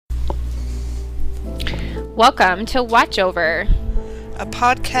Welcome to Watch Over, a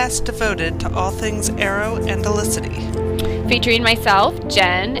podcast devoted to all things Arrow and Elicity. Featuring myself,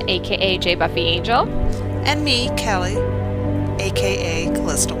 Jen, aka J Buffy Angel. And me, Kelly, aka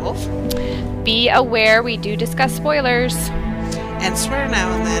Callista Wolf. Be aware we do discuss spoilers. And swear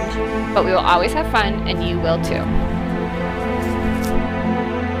now and then. But we will always have fun, and you will too.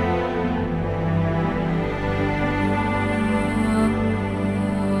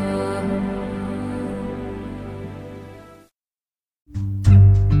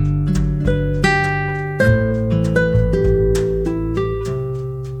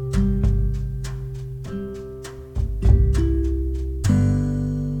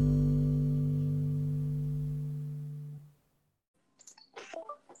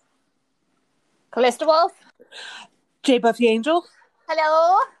 Callista Wolf. J Buffy Angel.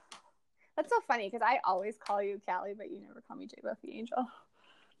 Hello. That's so funny because I always call you Callie, but you never call me J Buffy Angel.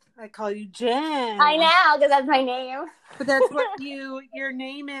 I call you Jen. I know, because that's my name. But that's what your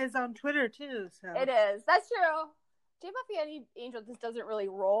name is on Twitter too. So it is. That's true. J Buffy Angel just doesn't really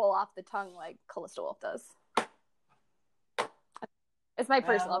roll off the tongue like Callista Wolf does. It's my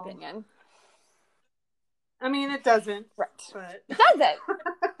personal opinion. I mean, it doesn't. Right. But... It doesn't.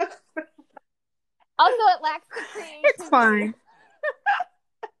 Also, it lacks the creativity. It's fine.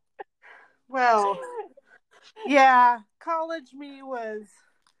 Well, yeah, college me was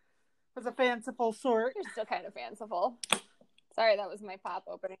a fanciful sort. You're still kind of fanciful. Sorry, that was my pop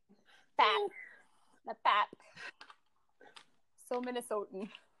opening. Pap. The pap. So Minnesotan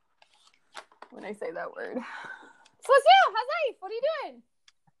when I say that word. So what's new? How's life? What are you doing?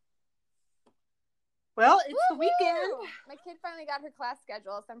 Well, it's Woo-hoo! the weekend. My kid finally got her class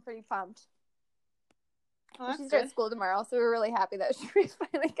schedule, so I'm pretty pumped. Oh, she starts school tomorrow, so we're really happy that she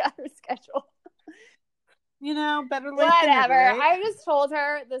finally got her schedule. You know, better late Whatever. than never, right? I just told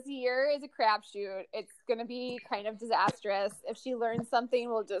her this year is a crapshoot. It's going to be kind of disastrous. If she learns something,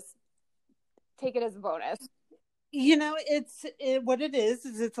 we'll just take it as a bonus. You know, what it is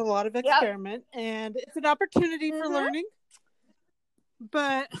it's a lot of experiment, and it's an opportunity for learning.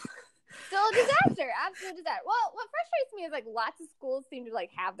 But still a disaster. Absolute disaster. Well, what frustrates me is like lots of schools seem to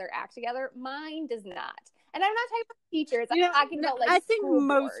like have their act together. Mine does not. And I'm not talking about teachers. I'm talking about like I think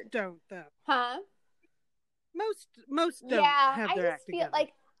most board. don't though. Huh? Most don't have their act together.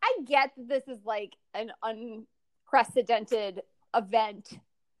 Like I get that this is like an unprecedented event.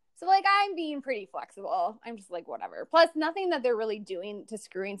 So like I'm being pretty flexible. I'm just like whatever. Plus nothing that they're really doing to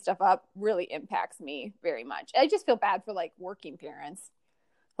screwing stuff up really impacts me very much. I just feel bad for like working parents.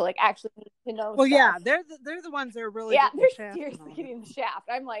 Like actually need to know. Well, stuff. yeah, they're the ones that are really they're seriously getting the shaft.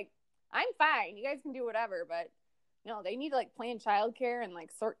 I'm like, I'm fine. You guys can do whatever, but no, they need to like plan childcare and like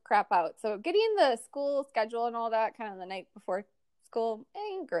sort crap out. So getting the school schedule and all that kind of the night before school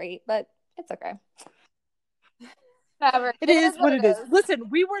ain't great, but it's okay. Whatever. It is what it is. Listen,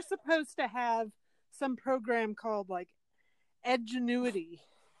 we were supposed to have some program called like Edgenuity,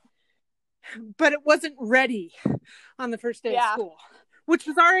 but it wasn't ready on the first day of school. Which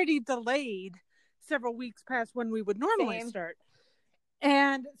was already delayed several weeks past when we would normally start.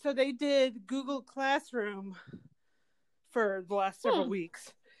 And so they did Google Classroom for the last several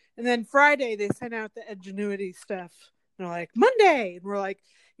weeks. And then Friday, they sent out the Edgenuity stuff. And they're like, Monday! And we're like,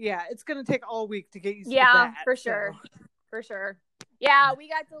 yeah, it's going to take all week to get used to that. Yeah, for sure. For sure. Yeah, we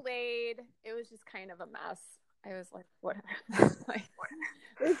got delayed. It was just kind of a mess. I was like, whatever.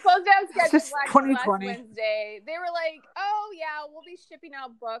 We were supposed to have scheduled last Wednesday. They were like, oh, yeah, we'll be shipping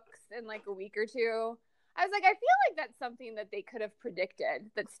out books in like a week or two. I was like, I feel like that's something that they could have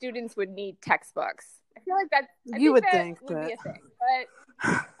predicted, that students would need textbooks. I feel like that would be a thing. But,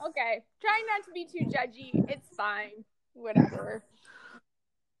 okay. Trying not to be too judgy. It's fine. Whatever.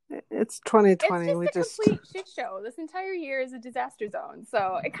 It's 2020. It's just a complete shit show. This entire year is a disaster zone.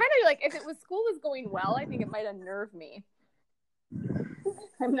 So it kind of like if school was going well, I think it might unnerve me.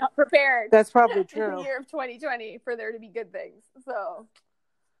 I'm not prepared. That's probably true. In the year of 2020 for there to be good things. So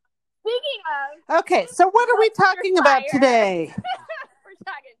speaking of, okay, so what are we talking about today? We're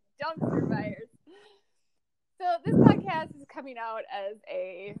talking dumpster fires. So this podcast is coming out as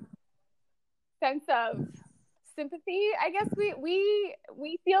a sense of sympathy. I guess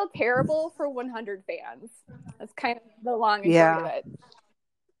we feel terrible for 100 fans. That's kind of the long and short of it.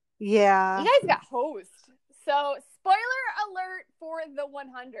 Yeah. You guys got hosed. So spoiler alert for the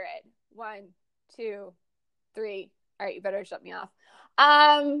 100. 1, 2, 3. All right, you better shut me off.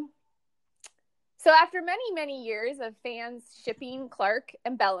 So after many years of fans shipping Clark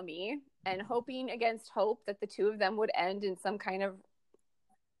and Bellamy and hoping against hope that the two of them would end in some kind of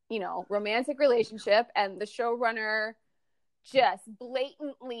romantic relationship, and the showrunner just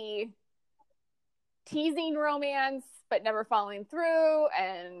blatantly teasing romance, but never following through,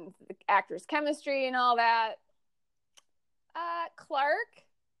 and the actors' chemistry and all that. Clark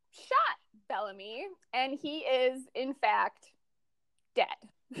shot Bellamy, and he is, in fact, dead.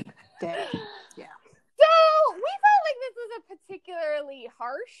 Dead. Yeah. So we felt like this was a particularly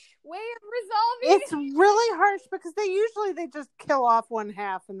harsh way of resolving. It's really harsh because they just kill off one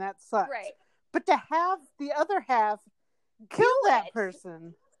half and that sucks. Right. But to have the other half kill that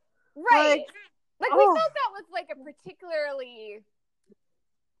person. Right. Like we felt that was like a particularly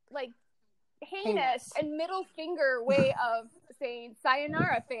like heinous and middle finger way of saying,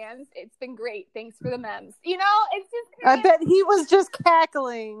 sayonara, fans. It's been great. Thanks for the memes. You know, it's just I bet he was just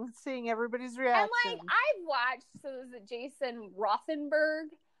cackling, seeing everybody's reaction. And like I've watched, so is it Jason Rothenberg?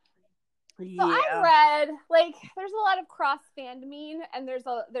 Yeah. So I've read, like, there's a lot of cross fandoming, and there's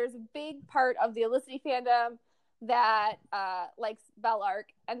a big part of the Olicity fandom that likes Bellark,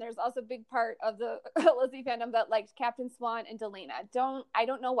 and there's also a big part of the Olicity fandom that likes Captain Swan and Delena. I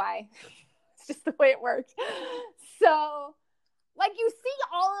don't know why. It's just the way it works. So, like, you see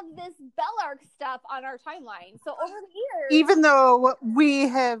all of this Bellark stuff on our timeline. So over the years, even though we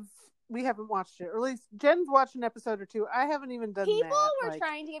haven't watched it, or at least Jen's watched an episode or two. I haven't even done that. People were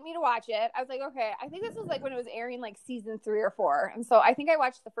trying to get me to watch it. I was like, okay. I think this was like when it was airing, like season 3 or 4, and so I think I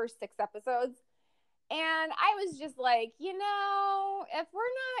watched the first 6 episodes. And I was just like, you know, if we're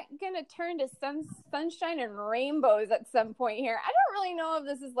not going to turn to sunshine and rainbows at some point here, I don't really know if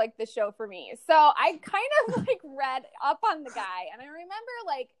this is like the show for me. So I kind of like read up on the guy. And I remember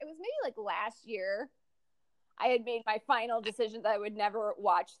like, it was maybe like last year, I had made my final decision that I would never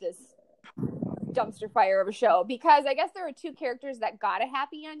watch this dumpster fire of a show, because I guess there were 2 characters that got a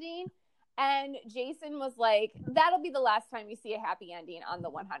happy ending. And Jason was like, that'll be the last time you see a happy ending on the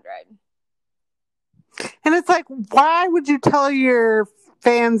 100. And it's like, why would you tell your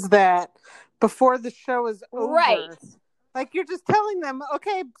fans that before the show is over? Right. Like, you're just telling them,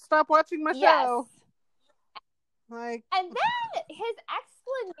 okay, stop watching my show. Like, and then his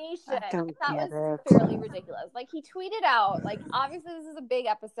explanation was fairly ridiculous. Like, he tweeted out, like, obviously this is a big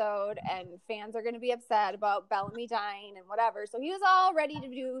episode and fans are going to be upset about Bellamy dying and whatever. So he was all ready to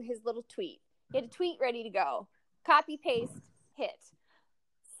do his little tweet. He had a tweet ready to go. Copy, paste, hit,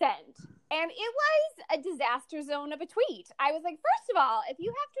 send. And it was a disaster zone of a tweet. I was like, first of all, if you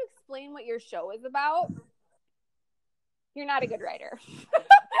have to explain what your show is about, you're not a good writer.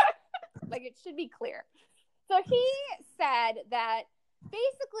 Like, it should be clear. So he said that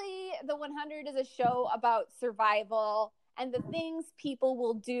basically the 100 is a show about survival and the things people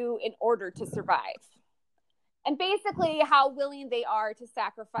will do in order to survive. And basically how willing they are to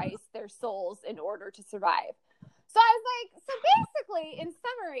sacrifice their souls in order to survive. So I was like, so basically, in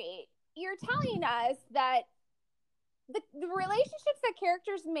summary, you're telling us that the relationships that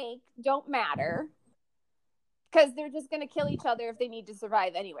characters make don't matter because they're just going to kill each other if they need to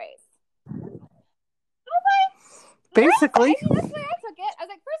survive anyways. I was like, basically. I mean, that's the way I took it. I was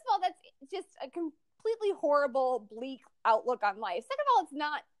like, first of all, that's just a completely horrible, bleak outlook on life. Second of all, it's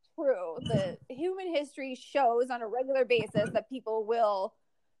not true. The human history shows on a regular basis that people will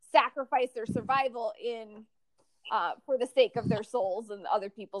sacrifice their survival for the sake of their souls and other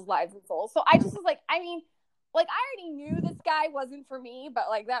people's lives and souls. So I just was like, I mean, like, I already knew this guy wasn't for me, but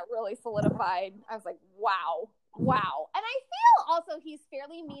like that really solidified. I was like, wow. And I feel also he's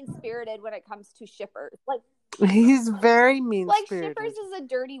fairly mean-spirited when it comes to shippers. Like, he's very mean-spirited. Like, shippers is a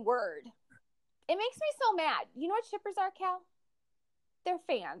dirty word. It makes me so mad. You know what shippers are, Cal? They're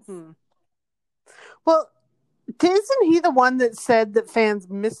fans. Well, isn't he the one that said that fans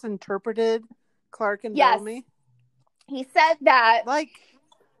misinterpreted Clark and Bellamy? He said that. Like,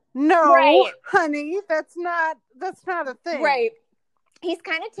 no, honey, that's not a thing. Right. He's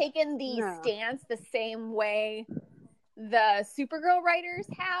kind of taken the stance the same way the Supergirl writers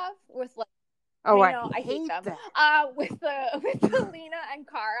have with, like, I hate them. With Lena and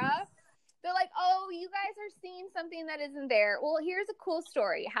Kara. They're like, oh, you guys are seeing something that isn't there. Well, here's a cool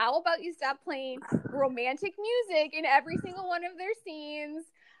story. How about you stop playing romantic music in every single one of their scenes?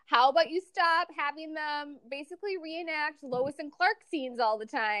 How about you stop having them basically reenact Lois and Clark scenes all the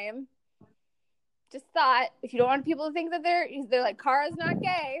time? Just thought, if you don't want people to think that they're like, Kara's not gay.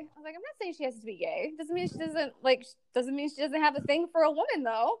 I was like, I'm not saying she has to be gay. Doesn't mean she doesn't have a thing for a woman,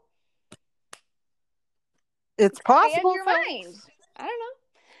 though. It's possible. In your mind. I don't know.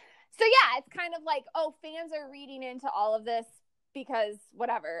 So yeah, it's kind of like, oh, fans are reading into all of this because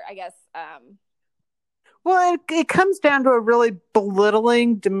whatever, I guess. Well, it comes down to a really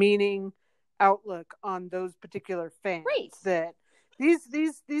belittling, demeaning outlook on those particular fans. Right. That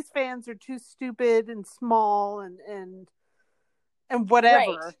these fans are too stupid and small and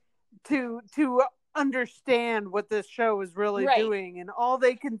whatever to understand what this show is really doing, and all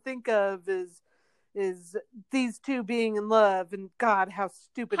they can think of is these two being in love, and God, how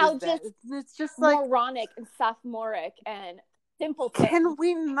stupid is that? It's just like moronic and sophomoric and simpleton. Can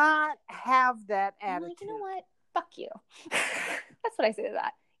we not have that attitude? Like, you know what? Fuck you. That's what I say to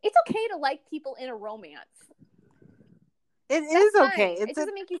that. It's okay to like people in a romance. That's is fine. Okay. It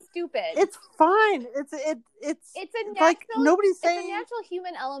doesn't make you stupid. It's fine. It's a natural, like nobody's saying it's a natural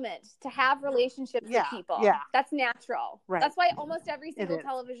human element to have relationships with people. Yeah, that's natural. Right. That's why almost every single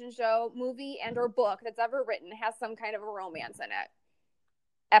television show, movie, and or book that's ever written has some kind of a romance in it.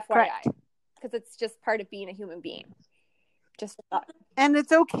 FYI, because it's just part of being a human being. Just and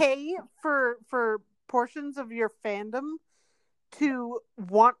it's okay for portions of your fandom to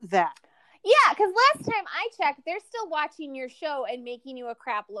want that. Yeah, because last time I checked, they're still watching your show and making you a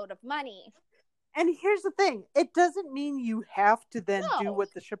crap load of money. And here's the thing. It doesn't mean you have to then do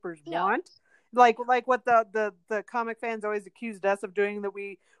what the shippers want. Like what the comic fans always accused us of doing, that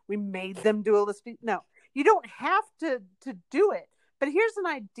we made them do a list. No, you don't have to do it. But here's an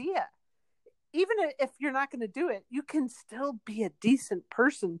idea. Even if you're not going to do it, you can still be a decent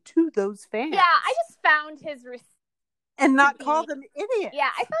person to those fans. Yeah, I just found his and not call them idiots. Yeah,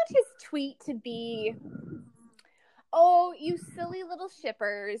 I found his tweet to be, "Oh, you silly little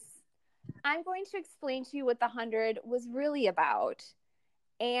shippers. I'm going to explain to you what the 100 was really about.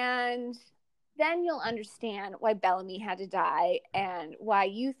 And then you'll understand why Bellamy had to die and why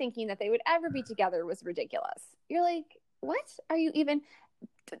you thinking that they would ever be together was ridiculous." You're like, what are you even...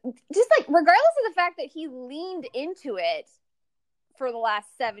 Just like, regardless of the fact that he leaned into it for the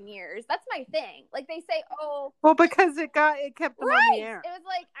last 7 years, that's my thing. Like, they say, oh, well, because it kept them on the air. It was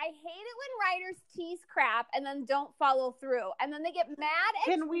like, I hate it when writers tease crap and then don't follow through, and then they get mad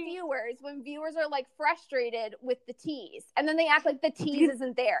at viewers when viewers are like frustrated with the tease, and then they act like the tease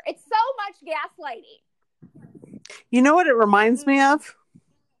isn't there. It's so much gaslighting. You know what it reminds me of?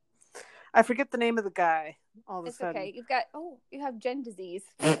 I forget the name of the guy. All of a sudden. Okay. You have Jen disease.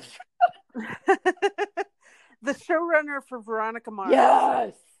 The showrunner for Veronica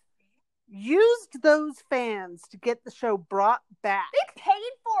Mars used those fans to get the show brought back. They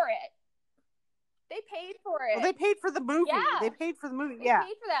paid for it. Well, they paid for the movie. Yeah. They paid for the movie. They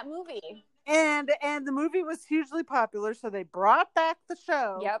paid for that movie. And the movie was hugely popular, so they brought back the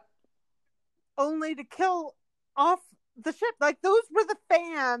show. Yep. Only to kill off the ship. Like, those were the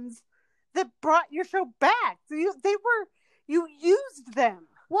fans that brought your show back. So you used them.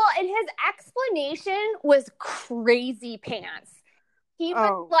 Well, and his explanation was crazy pants. He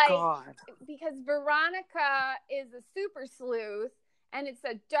was God. Because Veronica is a super sleuth and it's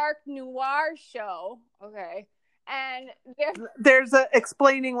a dark noir show. Okay. And there's a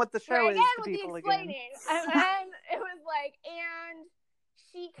explaining what the show is to people again. And then it was like, and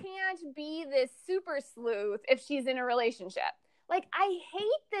she can't be this super sleuth if she's in a relationship. Like, I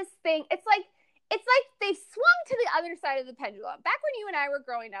hate this thing. It's like they swung to the other side of the pendulum. Back when you and I were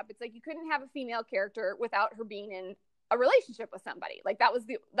growing up, it's like you couldn't have a female character without her being in a relationship with somebody. Like, that was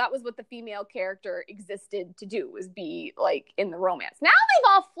what the female character existed to do, was be like in the romance. Now they've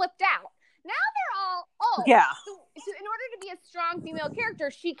all flipped out. Now they're all, so in order to be a strong female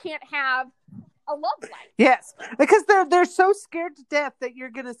character, she can't have a love life. Yes, because they're so scared to death that you're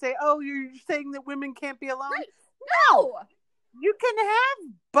going to say, "Oh, you're saying that women can't be alone?" Right. No. You can have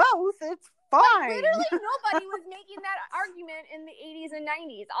both. It's fine. Like, literally nobody was making that argument in the 80s and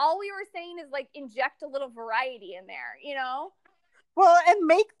 90s. All we were saying is, like, inject a little variety in there, you know? Well, and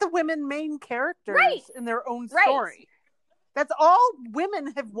make the women main characters in their own story. That's all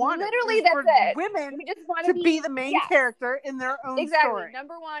women have wanted. Literally, that's it. Women to be the main character in their own story.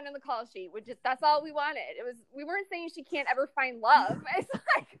 Number one on the call sheet. That's all we wanted. We weren't saying she can't ever find love. It's like,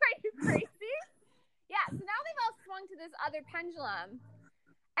 are you crazy? Yeah, so now they've all swung to this other pendulum,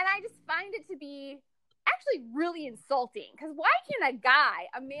 and I just find it to be actually really insulting, because why can a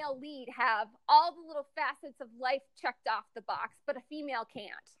male lead, have all the little facets of life checked off the box, but a female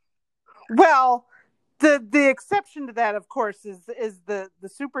can't? Well, the exception to that, of course, is the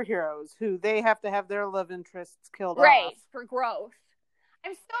superheroes, who they have to have their love interests killed off. Right, for growth.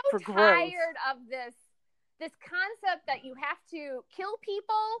 I'm so tired of this concept that you have to kill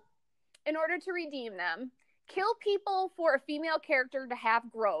people in order to redeem them, kill people for a female character to have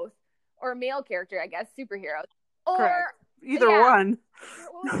growth, or a male character, I guess, superheroes. Or correct. Either one.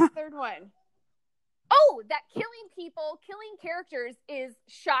 What was the third one? Oh, that killing characters is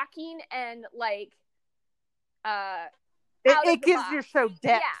shocking and like it gives your show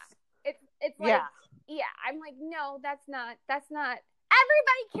depth. Yeah. It's like I'm like, no, that's not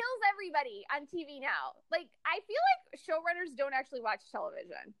everybody kills everybody on TV now. Like, I feel like showrunners don't actually watch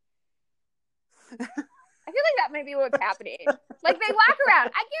television. I feel like that might be what's happening. Like, they walk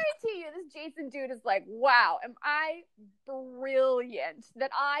around. I guarantee you this Jason dude is like, wow, am I brilliant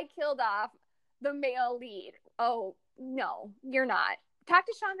that I killed off the male lead? Oh, no, you're not. Talk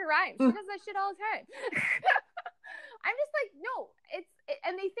to Shonda Rhimes. She does that shit all the time. I'm just like, no,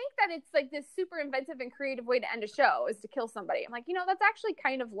 and they think that it's like this super inventive and creative way to end a show is to kill somebody. I'm like, that's actually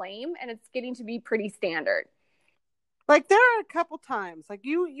kind of lame, and it's getting to be pretty standard. Like, there are a couple times, like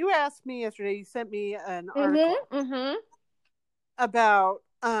you asked me yesterday, you sent me an article about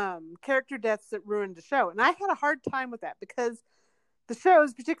character deaths that ruined the show, and I had a hard time with that because the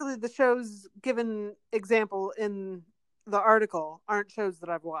shows, particularly the shows given example in the article, aren't shows that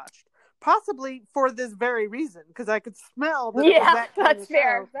I've watched. Possibly for this very reason, because I could smell that. Yeah, that's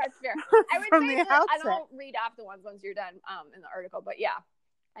fair. That's fair. I would say that I don't read off the ones once you're done in the article, but yeah,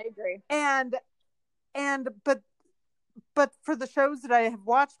 I agree. But for the shows that I have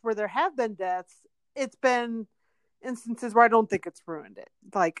watched where there have been deaths, it's been instances where I don't think it's ruined it.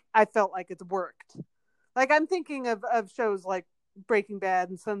 Like, I felt like it's worked. Like, I'm thinking of shows like Breaking Bad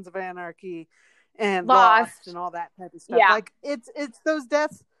and Sons of Anarchy and Lost and all that type of stuff. Yeah. Like, it's those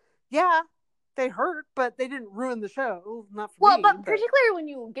deaths. Yeah, they hurt, but they didn't ruin the show. Not for me. Well, but particularly when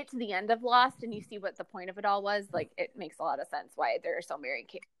you get to the end of Lost and you see what the point of it all was, like, it makes a lot of sense why there are so many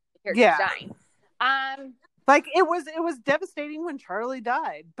characters dying. Like, it was devastating when Charlie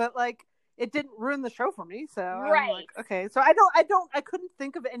died, but like, it didn't ruin the show for me. So right. I'm like, okay. So I couldn't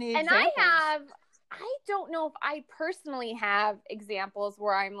think of any examples. And I don't know if I personally have examples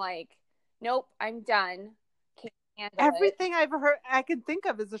where I'm like, nope, I'm done. Everything I've heard, I can think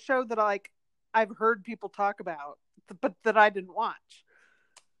of is a show that I've heard people talk about, but that I didn't watch.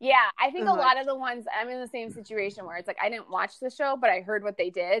 Yeah, I think a lot of the ones, I'm in the same situation where it's like, I didn't watch the show, but I heard what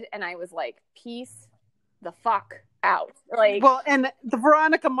they did, and I was like, peace the fuck out. Like, well, and the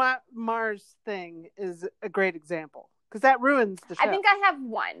Veronica Mars thing is a great example, because that ruins the show. I think I have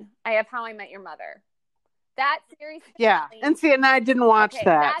one. I have How I Met Your Mother. That series finale. Yeah, and I didn't watch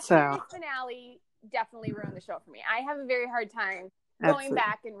that. Series finale definitely ruined the show for me. I have a very hard time going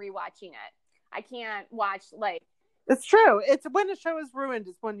back and rewatching it. I can't watch, like... It's true. It's when a show is ruined,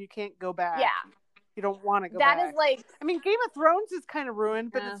 it's when you can't go back. Yeah. You don't want to go back. That is like... I mean, Game of Thrones is kind of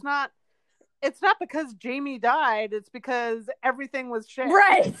ruined, but it's not because Jamie died. It's because everything was shit.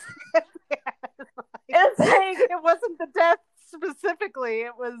 Right. It's like... It wasn't the death specifically.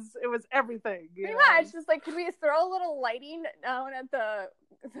 It was everything. Pretty much. Just like, could we throw a little lighting down at the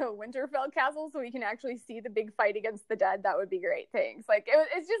Winterfell castle so we can actually see the big fight against the dead? That would be great. Thanks. Like,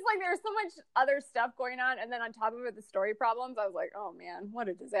 it's just like there's so much other stuff going on, and then on top of it, the story problems. I was like, oh man, what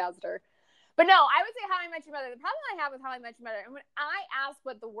a disaster. But no, I would say How I Met Your Mother. The problem I have with How I Met Your Mother, and when I ask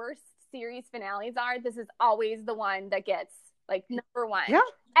what the worst series finales are, this is always the one that gets like number one. Yeah.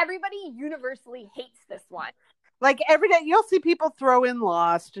 Everybody universally hates this one. Like, every day you'll see people throw in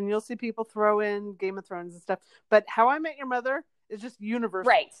Lost, and you'll see people throw in Game of Thrones and stuff, but How I Met Your Mother is just universal.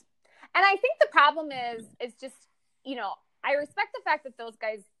 Right. And I think the problem is, it's just, I respect the fact that those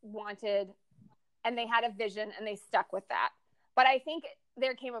guys wanted, and they had a vision, and they stuck with that. But I think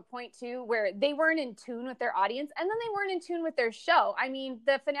there came a point, too, where they weren't in tune with their audience, and then they weren't in tune with their show. I mean,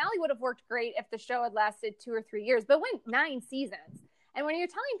 the finale would have worked great if the show had lasted 2 or 3 years, but it went 9 seasons. And when you're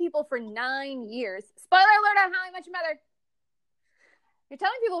telling people for 9 years, spoiler alert on How I Met Your Mother, you're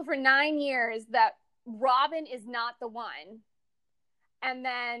telling people for 9 years that Robin is not the one, and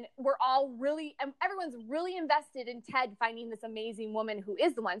then everyone's really invested in Ted finding this amazing woman who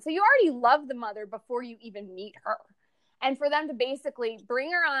is the one. So you already love the mother before you even meet her. And for them to basically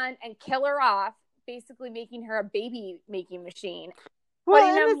bring her on and kill her off, basically making her a baby-making machine,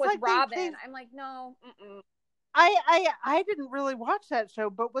 putting them with like Robin, I'm like, no, I didn't really watch that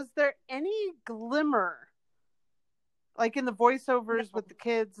show, but was there any glimmer, like in the voiceovers with the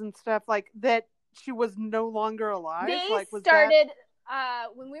kids and stuff, like that she was no longer alive? They started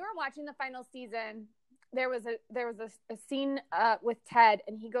when we were watching the final season. There was a scene with Ted,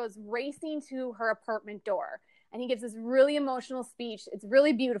 and he goes racing to her apartment door, and he gives this really emotional speech. It's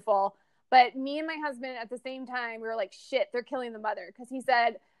really beautiful. But me and my husband at the same time, we were like, shit, they're killing the mother, because he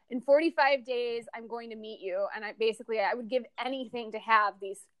said, in 45 days, I'm going to meet you. And I would give anything to have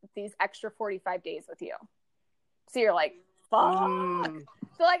these extra 45 days with you. So you're like, fuck.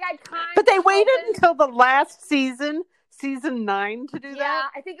 So like, but they waited until the last season 9 to do that? Yeah,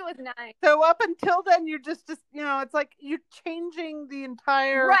 I think it was 9. So up until then, you're just it's like you're changing the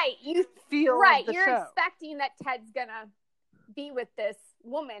entire feel of the you're show. Expecting that Ted's going to be with this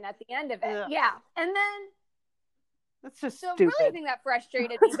woman at the end of it. Yeah. And then... That's just stupid. The really thing that frustrated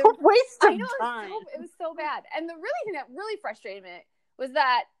me. It's a waste of time. It was so bad. And the really thing that really frustrated me was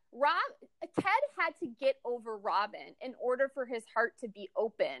that Ted had to get over Robin in order for his heart to be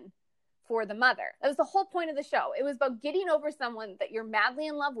open for the mother. That was the whole point of the show. It was about getting over someone that you're madly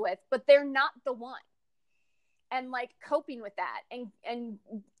in love with, but they're not the one. And like coping with that and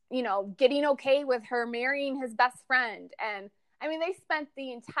you know, getting okay with her marrying his best friend. And I mean, they spent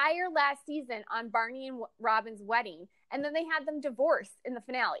the entire last season on Barney and Robin's wedding, and then they had them divorce in the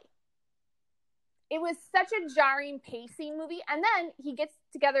finale. It was such a jarring pacing movie. And then he gets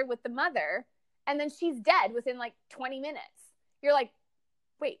together with the mother, and then she's dead within like 20 minutes. You're like,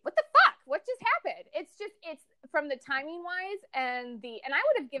 wait, what the fuck? What just happened? It's from the timing wise and I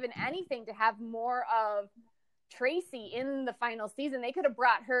would have given anything to have more of Tracy in the final season. They could have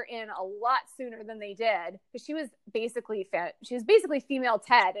brought her in a lot sooner than they did, because she was basically female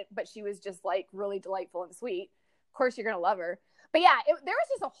Ted, but she was just like really delightful and sweet. Of course, you're gonna love her. But yeah, there was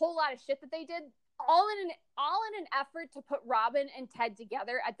just a whole lot of shit that they did, all in an effort to put Robin and Ted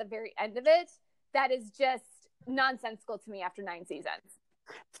together at the very end of it. That is just nonsensical to me after 9 seasons.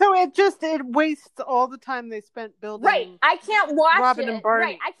 So it wastes all the time they spent building. Right, I can't watch Robin and Barney.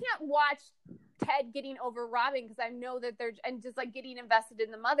 Right, I can't watch Ted getting over Robin because I know that and just like getting invested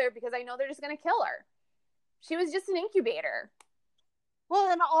in the mother because I know they're just going to kill her. She was just an incubator.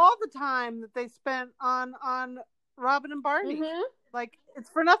 Well, and all the time that they spent on Robin and Barney, like it's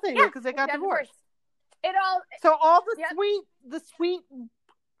for nothing because they got divorced. So all the sweet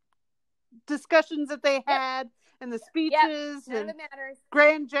discussions that they had and the speeches and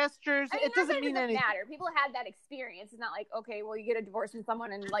grand gestures, it doesn't mean anything. Matter. People had that experience. It's not like, okay, well, you get a divorce from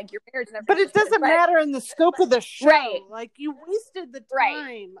someone and like your marriage never. But it doesn't matter in the scope of the show. Right. Like you wasted the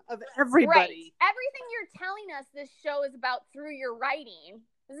time of everybody. Right. Everything you're telling us this show is about through your writing.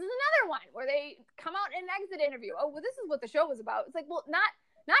 This is another one where they come out in an exit interview. Oh, well, this is what the show was about. It's like, well, not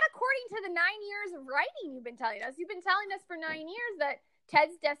according to the 9 years of writing you've been telling us. You've been telling us for 9 years that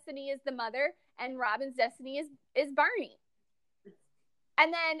Ted's destiny is the mother and Robin's destiny is Barney.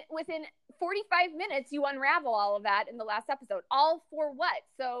 And then within 45 minutes, you unravel all of that in the last episode. All for what?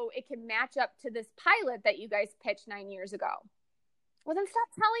 So it can match up to this pilot that you guys pitched 9 years ago. Well, then stop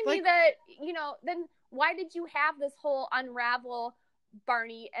telling me that, you know, then why did you have this whole unravel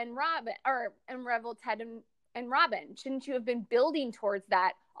Barney and Robin, or unravel Ted and Robin? Shouldn't you have been building towards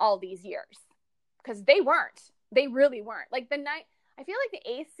that all these years? Because they weren't. They really weren't. Like I feel like the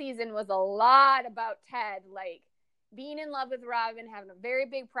 8th season was a lot about Ted, like being in love with Robin, having a very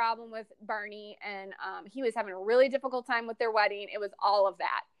big problem with Barney, and he was having a really difficult time with their wedding. It was all of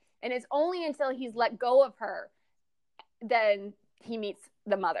that. And it's only until he's let go of her then he meets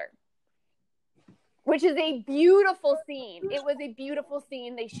the mother, which is a beautiful scene. It was a beautiful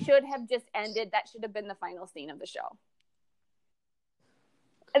scene. They should have just ended. That should have been the final scene of the show.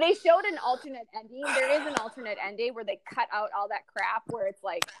 They showed an alternate ending. There is an alternate ending where they cut out all that crap where it's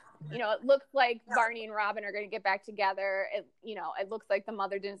like, you know, it looks like Barney and Robin are going to get back together. It looks like the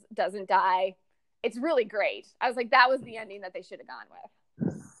mother doesn't die. It's really great. I was like, that was the ending that they should have gone with.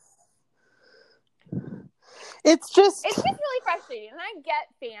 It's just really frustrating. And I get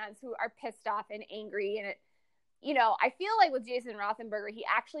fans who are pissed off and angry. And I feel like with Jason Rothenberger, he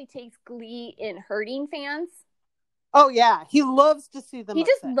actually takes glee in hurting fans. Oh yeah, he loves to see them. He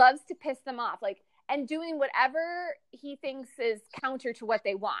just loves to piss them off, and doing whatever he thinks is counter to what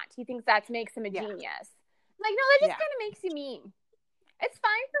they want. He thinks that makes him a genius. Like, no, that just kind of makes you mean. It's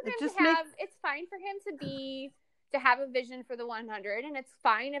fine for him It's fine for him to have a vision for the 100, and it's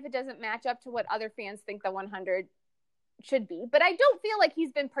fine if it doesn't match up to what other fans think the 100 should be. But I don't feel like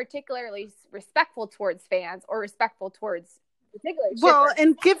he's been particularly respectful towards fans or respectful towards. Well,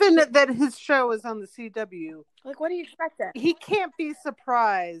 and given that his show is on the CW, like, what do you expect? He can't be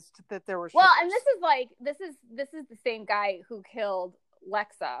surprised that there were shippers. Well, and this is the same guy who killed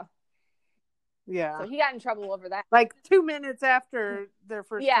Lexa. Yeah, so he got in trouble over that. Like 2 minutes after their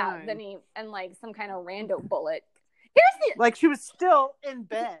first time. Then some kind of rando bullet. Like she was still in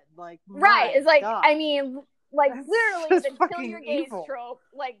bed. Like right, it's like God. I mean. Like literally the kill your gays trope.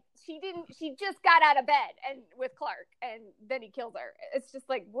 Like she just got out of bed and with Clark and then he kills her. It's just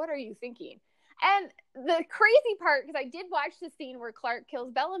like, what are you thinking? And the crazy part, because I did watch the scene where Clark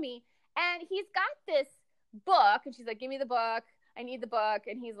kills Bellamy and he's got this book and she's like, give me the book. I need the book.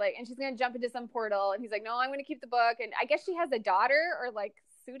 And he's like, and she's going to jump into some portal. And he's like, no, I'm going to keep the book. And I guess she has a daughter or like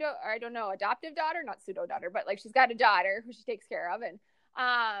I don't know, adoptive daughter, not pseudo daughter, but like she's got a daughter who she takes care of. And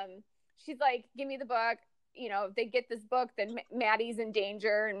she's like, give me the book. You know, if they get this book, then Maddie's in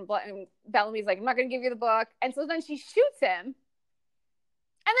danger, and Bellamy's like, I'm not going to give you the book. And so then she shoots him, and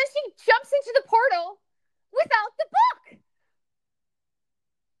then she jumps into the portal without the book.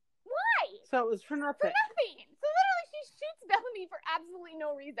 Why? So it was for nothing. For nothing. So literally she shoots Bellamy for absolutely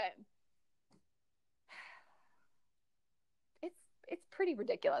no reason. It's pretty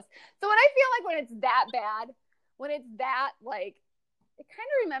ridiculous. So when I feel like when it's that bad, when it's that, like, it kind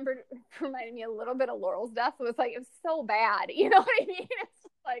of reminded me a little bit of Laurel's death. So it's like, it was so bad. You know what I mean? It's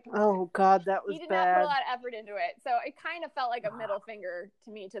like, oh God, that was bad. He did not put a lot of effort into it. So it kind of felt like a middle finger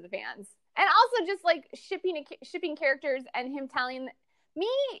to me, to the fans. And also just like shipping characters and him telling me,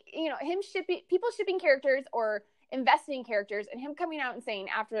 you know, him shipping characters or investing in characters, and him coming out and saying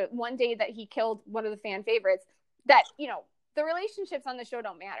after one day that he killed one of the fan favorites that, you know, the relationships on the show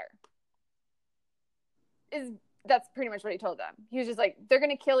don't matter. That's pretty much what he told them. He was just like, they're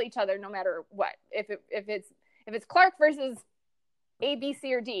going to kill each other no matter what. If it's Clark versus A, B,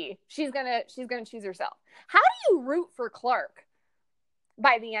 C, or D, she's gonna choose herself. How do you root for Clark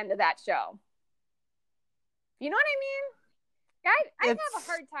by the end of that show? You know what I mean? I'd have a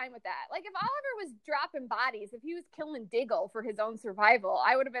hard time with that. Like, if Oliver was dropping bodies, if he was killing Diggle for his own survival,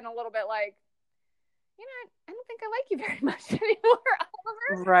 I would have been a little bit like, you know, I don't think I like you very much anymore,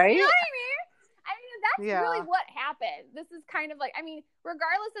 Oliver. Right? You know what I mean? I mean, that's really what happened. This is kind of like, I mean,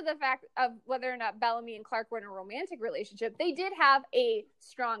 regardless of the fact of whether or not Bellamy and Clark were in a romantic relationship, they did have a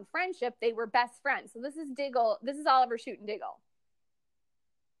strong friendship. They were best friends. So this is Oliver shooting Diggle.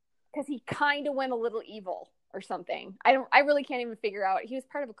 Because he kind of went a little evil or something. I really can't even figure out. He was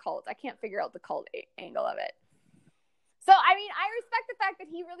part of a cult. I can't figure out the cult angle of it. So, I mean, I respect the fact that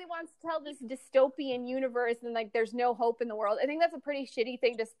he really wants to tell this dystopian universe and, like, there's no hope in the world. I think that's a pretty shitty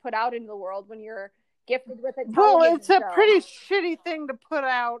thing to put out into the world when you're gifted with a television Well, it's show. a pretty shitty thing to put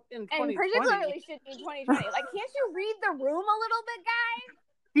out in 2020. And particularly shitty in 2020. Like, can't you read the room a little bit, guys?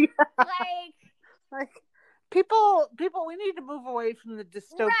 Yeah. Like, people, we need to move away from the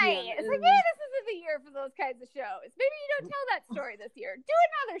dystopian. Right. It's like, yeah, this isn't the year for those kinds of shows. Maybe you don't tell that story this year. Do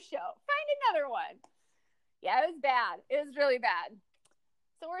another show. Find another one. Yeah, it was bad. It was really bad.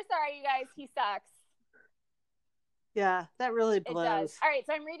 So we're sorry, you guys. He sucks. Yeah, that really blows. It does. All right,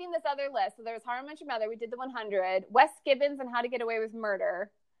 so I'm reading this other list. So there's How I Met Your Mother. We did the 100. Wes Gibbons and How to Get Away with Murder.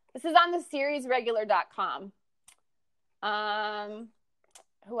 This is on the seriesregular.com.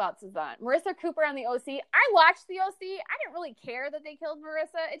 Who else is on? Marissa Cooper on the OC. I watched the OC. I didn't really care that they killed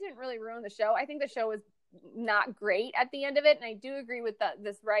Marissa. It didn't really ruin the show. I think the show was not great at the end of it, and I do agree with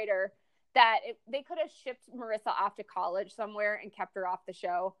this writer that they could have shipped Marissa off to college somewhere and kept her off the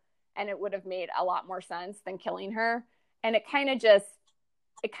show, and it would have made a lot more sense than killing her. And it kind of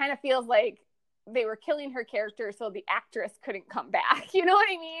feels like they were killing her character so the actress couldn't come back. You know what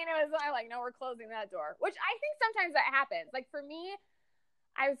I mean? It was like, no, we're closing that door, which I think sometimes that happens. Like, for me,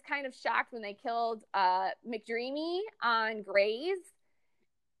 I was kind of shocked when they killed McDreamy on Grey's,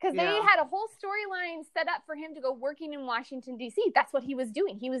 because they had a whole storyline set up for him to go working in Washington, D.C. That's what he was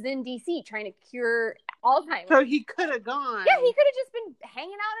doing. He was in D.C. trying to cure Alzheimer's. So he could have gone. Yeah, he could have just been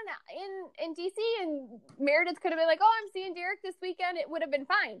hanging out in D.C. and Meredith could have been like, oh, I'm seeing Derek this weekend. It would have been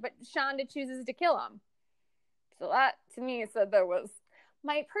fine. But Shonda chooses to kill him. So that, to me, said there was...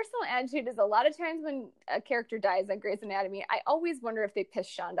 My personal attitude is a lot of times when a character dies on Grey's Anatomy, I always wonder if they piss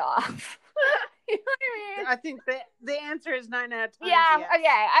Shonda off. You know what I mean? I think the answer is 9 out of 10. Yeah,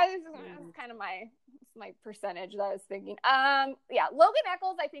 yes. Okay. That's kind of my percentage that I was thinking. Logan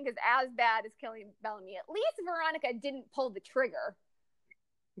Echolls, I think, is as bad as killing Bellamy. At least Veronica didn't pull the trigger.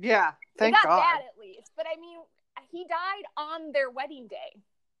 Yeah, thank God. It got bad at least. But I mean, he died on their wedding day.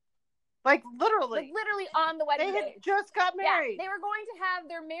 Like, literally. On the wedding day. They had just got married. Yeah, they were going to have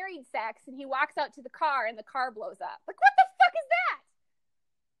their married sex, and he walks out to the car, and the car blows up. Like, what the fuck is that?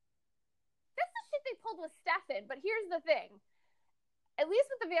 That's the shit they pulled with Stefan. But here's the thing. At least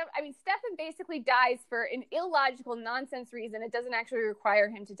with Stefan basically dies for an illogical nonsense reason. It doesn't actually require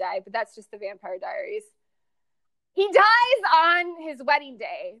him to die, but that's just the Vampire Diaries. He dies on his wedding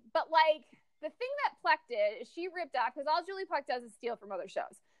day. But, like, the thing that Pleck did is she ripped off, because all Julie Pleck does is steal from other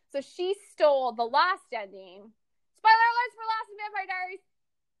shows. So she stole the Lost ending. Spoiler alerts for Lost and Vampire Diaries.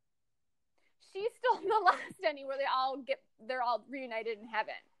 She stole the Lost ending where they're all reunited in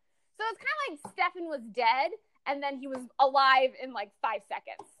heaven. So it's kind of like Stefan was dead and then he was alive in like 5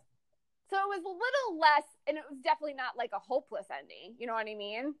 seconds. So it was a little less, and it was definitely not like a hopeless ending. You know what I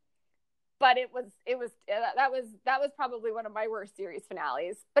mean? But that was probably one of my worst series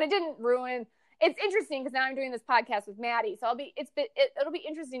finales. But it didn't ruin. It's interesting because now I'm doing this podcast with Maddie, so it'll be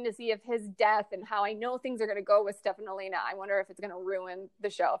interesting to see if his death and how I know things are going to go with Steph and Elena. I wonder if it's going to ruin the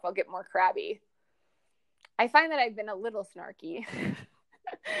show, if I'll get more crabby. I find that I've been a little snarky.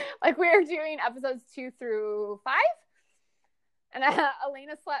 Like, we were doing episodes 2 through 5, and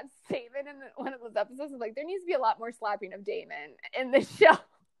Elena slaps Damon in one of those episodes. I was like, there needs to be a lot more slapping of Damon in this show.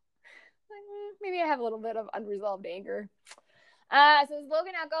 maybe I have a little bit of unresolved anger. So it was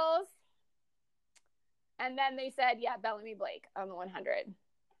Logan Echolls. And then they said, yeah, Bellamy Blake on the 100.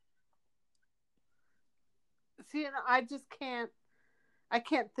 See, and I just can't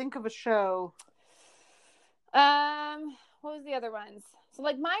think of a show. What was the other ones? So,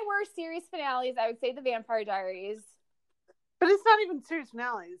 like, my worst series finales, I would say The Vampire Diaries. But it's not even series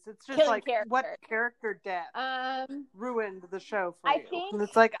finales. It's just Killing like character. What character death ruined the show for you. Think, and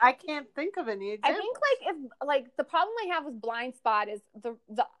it's like I can't think of any examples. I think if the problem I have with Blind Spot is the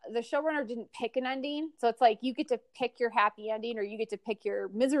showrunner didn't pick an ending. So it's like you get to pick your happy ending or you get to pick your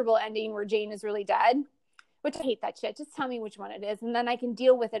miserable ending where Jane is really dead. Which I hate that shit. Just tell me which one it is and then I can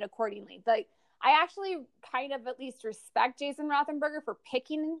deal with it accordingly. Like I actually kind of at least respect Jason Rothenberger for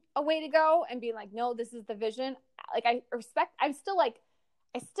picking a way to go and being like, no, this is the vision. Like I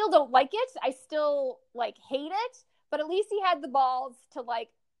still don't like it. I still like hate it, but at least he had the balls to like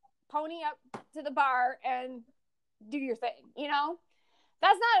pony up to the bar and do your thing, you know?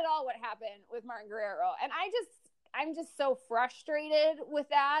 That's not at all what happened with Martin Guerrero. And I'm just so frustrated with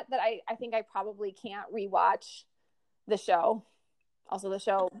that I think I probably can't rewatch the show. Also the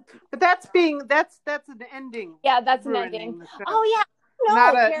show. But that's an ending. Yeah, that's an ending. Oh yeah. No,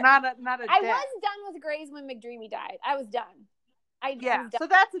 not a I death. was done with Grey's when McDreamy died. I was done. I was done. So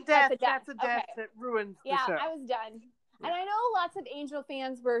that's a death. That's a death that ruins the show. I was done. Yeah. And I know lots of Angel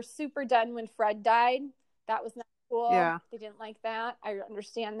fans were super done when Fred died. That was not cool. Yeah. They didn't like that. I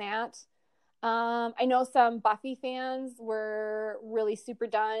understand that. I know some Buffy fans were really super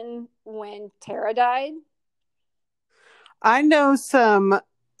done when Tara died. I know some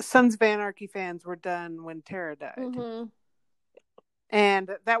Sons of Anarchy fans were done when Tara died. Mm-hmm.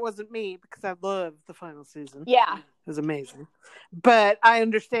 And that wasn't me because I loved the final season. Yeah. It was amazing. But I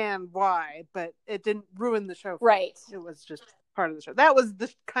understand why, but it didn't ruin the show. Right. Me. It was just part of the show. That was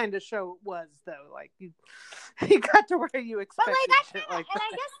the kind of show it was, though. Like, you got to where you expected shit like that. And I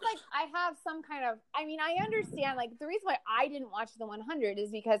guess, like, I have some kind of, I mean, I understand, like, the reason why I didn't watch the 100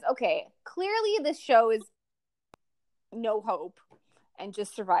 is because, okay, clearly this show is no hope and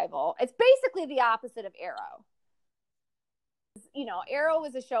just survival. It's basically the opposite of Arrow. You know, Arrow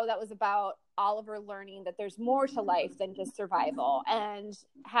was a show that was about Oliver learning that there's more to life than just survival, and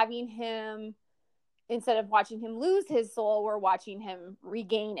having him, instead of watching him lose his soul, we're watching him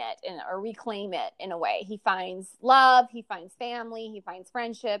regain it or reclaim it in a way. He finds love, he finds family, he finds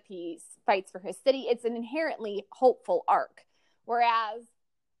friendship, he fights for his city. It's an inherently hopeful arc. Whereas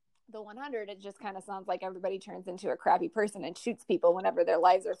the 100, it just kind of sounds like everybody turns into a crappy person and shoots people whenever their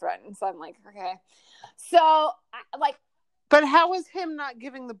lives are threatened. So I'm like, okay. So, but how was him not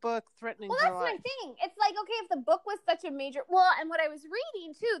giving the book threatening her life? Well, that's my thing. It's like, okay, if the book was such a major... Well, and what I was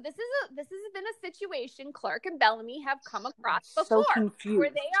reading, too, this has been a situation Clark and Bellamy have come across before. So confused. Where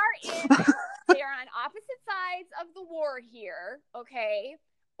they are on opposite sides of the war here, okay?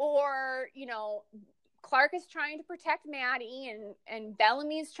 Or, you know, Clark is trying to protect Maddie and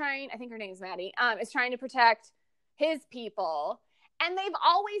Bellamy's trying... I think her name's Maddie. Is trying to protect his people. And they've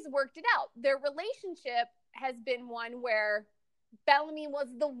always worked it out. Their relationship has been one where Bellamy was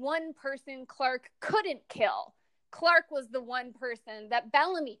the one person Clark couldn't kill. Clark was the one person that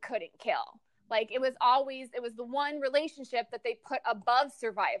Bellamy couldn't kill. Like, it was the one relationship that they put above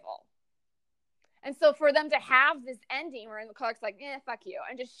survival. And so for them to have this ending where Clark's like, fuck you,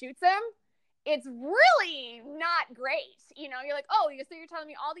 and just shoots him, it's really not great. You know, you're like, oh, so you're telling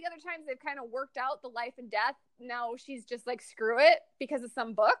me all the other times they've kind of worked out the life and death, now she's just like, screw it because of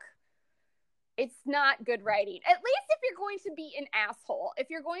some book? It's not good writing. At least if you're going to be an asshole, if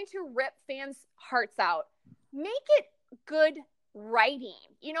you're going to rip fans' hearts out, make it good writing.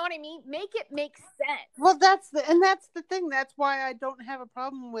 You know what I mean? Make it make sense. Well, that's the thing. That's why I don't have a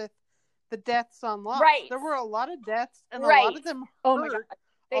problem with the deaths on Lost. Right. There were a lot of deaths, and a lot of them hurt. Oh my God.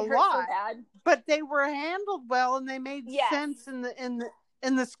 They hurt so bad. But they were handled well, and they made sense in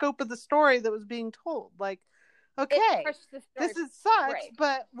the scope of the story that was being told. Like, okay, this sucks, right,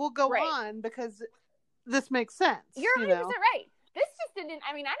 but we'll go on because this makes sense. You're 100% right. This just didn't,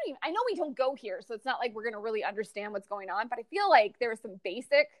 I mean, I know we don't go here, so it's not like we're going to really understand what's going on, but I feel like there was some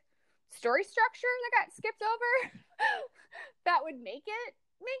basic story structure that got skipped over that would make it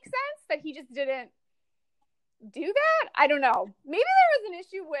make sense, that he just didn't do that. I don't know. Maybe there was an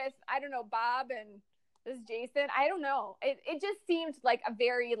issue with, I don't know, Bob and this Jason. I don't know. It just seemed like a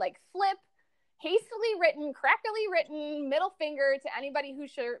very flip, hastily written, crackily written middle finger to anybody who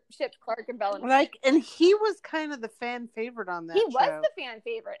shipped Clark and Bellamy. And he was kind of the fan favorite on that show. He was the fan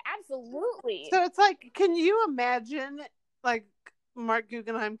favorite, absolutely. So it's like, can you imagine Mark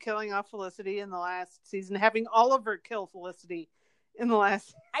Guggenheim killing off Felicity in the last season, having Oliver kill Felicity in the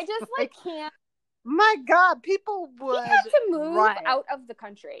last. I just can't. My God, people would. He had to move riot. out of the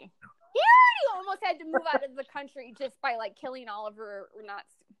country. He already almost had to move out of the country just by killing Oliver.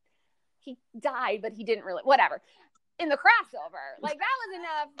 He died, but he didn't really. Whatever. In the crossover, that was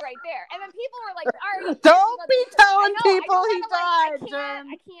enough right there. And then people were like, "All right, don't be telling people he died, Jen.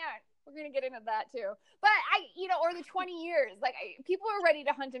 I can't. We're gonna get into that too. But or the 20 years. People were ready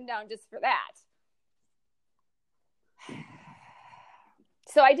to hunt him down just for that.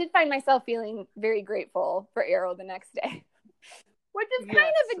 So I did find myself feeling very grateful for Arrow the next day, which is kind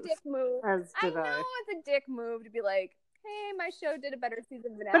of a dick move. I know it's a dick move to be like, "Hey, my show did a better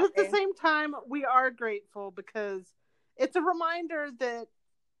season finale." But at the same time, we are grateful because it's a reminder that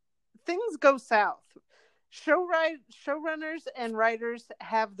things go south. Showrunners and writers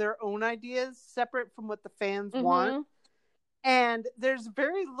have their own ideas separate from what the fans want. And there's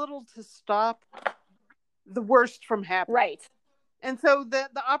very little to stop the worst from happening. Right. And so the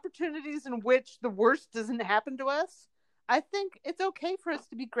opportunities in which the worst doesn't happen to us, I think it's okay for us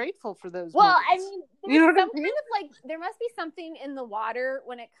to be grateful for those moments. I mean, you know what I mean? Kind of there must be something in the water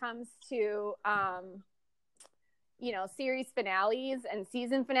when it comes to series finales and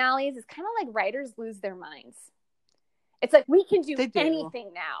season finales. It's kind of like writers lose their minds. It's we can do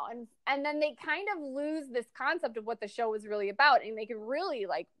anything now. And then they kind of lose this concept of what the show was really about. And they can really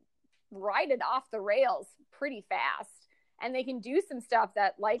ride it off the rails pretty fast. And they can do some stuff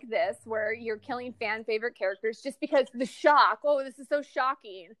like this, where you're killing fan favorite characters just because the shock. Oh, this is so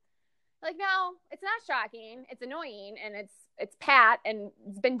shocking. No, it's not shocking. It's annoying. And it's pat. And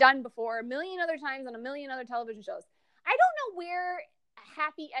it's been done before a million other times on a million other television shows. I don't know where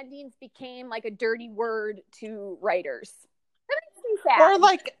happy endings became a dirty word to writers. That makes me sad. Or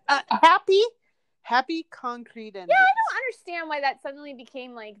happy concrete endings. Yeah, I don't understand why that suddenly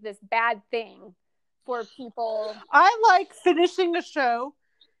became this bad thing for people. I like finishing a show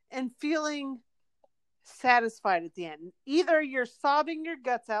and feeling satisfied at the end. Either you're sobbing your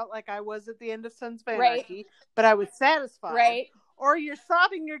guts out like I was at the end of Sons of Anarchy, but I was satisfied. Right. Or you're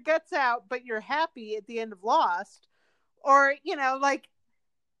sobbing your guts out, but you're happy at the end of Lost. Or,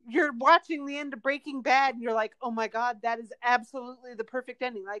 you're watching the end of Breaking Bad and you're like, oh my God, that is absolutely the perfect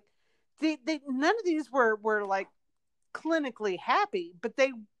ending. None of these were clinically happy, but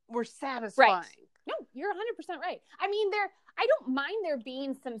they were satisfying. Right. No, you're 100% right. I mean, I don't mind there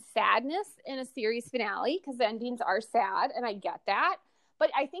being some sadness in a series finale because the endings are sad, and I get that.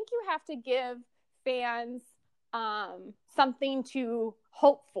 But I think you have to give fans something to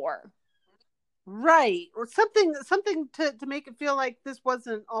hope for. Right. Or something to make it feel like this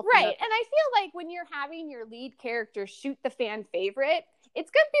wasn't all right. And I feel when you're having your lead character shoot the fan favorite, it's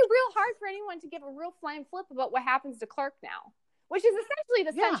going to be real hard for anyone to give a real flying flip about what happens to Clark now, which is essentially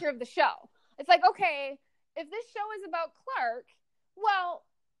the center of the show. It's okay, if this show is about Clark, well,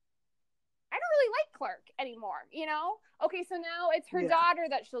 I don't really like Clark anymore, Okay, so now it's her daughter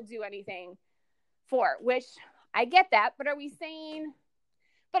that she'll do anything for, which I get that, but are we saying...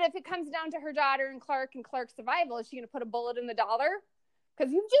 But if it comes down to her daughter and Clark's survival, is she going to put a bullet in the dollar?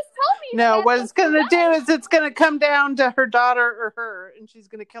 Because you just told me. No, what it's going to do is it's going to come down to her daughter or her, and she's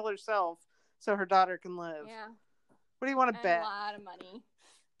going to kill herself so her daughter can live. Yeah. What do you want to bet? A lot of money.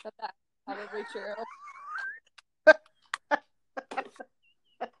 But that's probably true.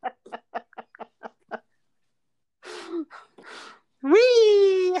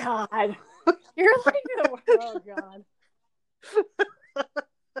 Wee! God. You're oh, God.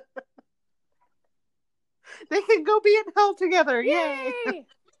 They can go be in hell together. Yay!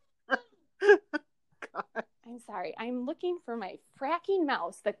 God. I'm sorry. I'm looking for my fracking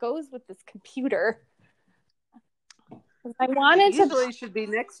mouse that goes with this computer. I wanted to. Usually should be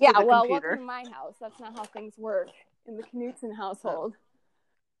next to the computer. Welcome to my house. That's not how things work in the Knutson household.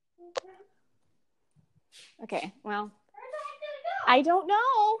 Okay, well, I don't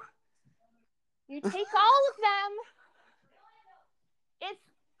know. You take all of them.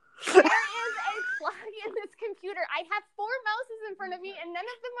 There is a plug in this computer. I have 4 mouses in front of me, and none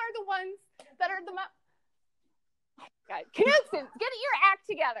of them are the ones that are the God, Knutson, get your act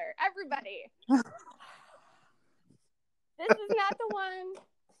together, everybody. This is not the one.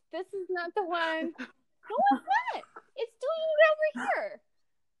 This is not the one. No, it's not. It's doing it over here.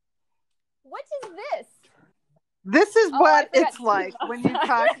 What is this? This is what it's like when you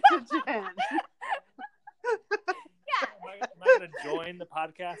talk to Jen. Am I going to join the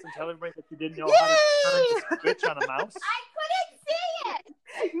podcast and tell everybody that you didn't know how to turn the switch on a mouse? I couldn't see it!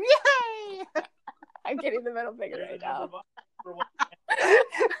 Yay! I'm getting the middle finger right now.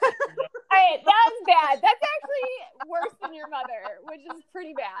 Hey, that's bad. That's actually worse than your mother, which is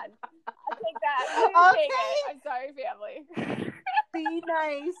pretty bad. I'll take that. I'll take it. I'm sorry, family.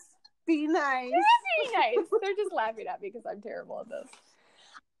 nice. Be nice. Be nice. They're just laughing at me because I'm terrible at this.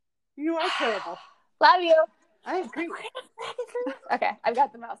 You are terrible. Love you. I agree. Okay, I've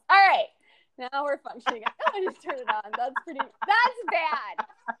got the mouse. All right. Now we're functioning. I just turn it on. That's bad.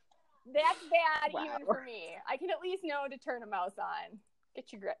 That's bad even for me. I can at least know to turn a mouse on.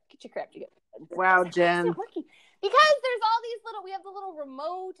 Get your crap together. Wow, Jen. Because there's all these little, we have the little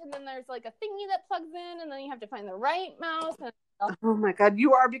remote, and then there's like a thingy that plugs in, and then you have to find the right mouse. Oh my God,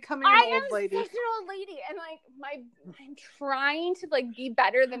 you are becoming an old lady. I'm such an old lady, and like I'm trying to like be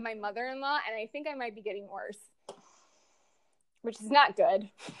better than my mother-in-law, and I think I might be getting worse, which is not good.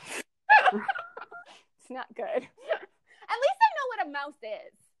 It's not good. At least I know what a mouse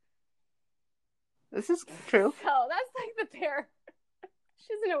is. This is true. So that's like the pair.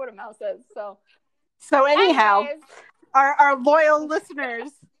 She doesn't know what a mouse is. So anyhow, anyways, our loyal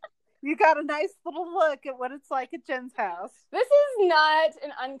listeners, you got a nice little look at what it's like at Jen's house. This is not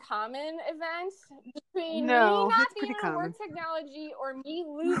an uncommon event between me not being on work technology or me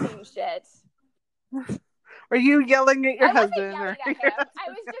losing shit. Are you yelling at your husband? I wasn't yelling at him. I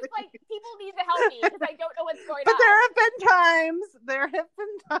was just like, people need to help me because I don't know what's going on. But there have been times.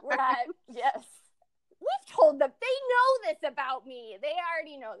 Yes. We've told them. They know this about me. They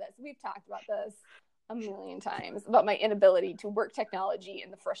already know this. We've talked about this a million times, about my inability to work technology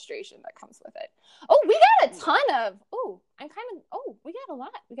and the frustration that comes with it. Oh, we got a ton of, we got a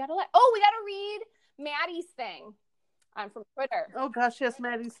lot. Oh, we got to read Maddie's thing from Twitter. Oh gosh, yes,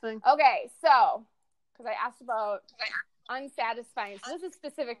 Maddie's thing. Okay, so, because I asked about unsatisfying, so this is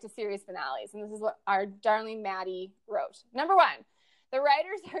specific to series finales, and this is what our darling Maddie wrote. Number 1. The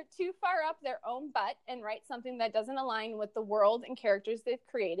writers are too far up their own butt and write something that doesn't align with the world and characters they've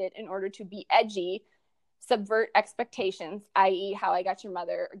created in order to be edgy, subvert expectations, i.e. How I Got Your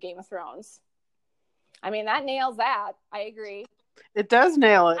Mother or Game of Thrones. I mean, that nails that. I agree. It does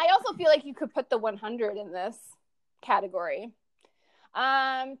nail it. I also feel like you could put the 100 in this category.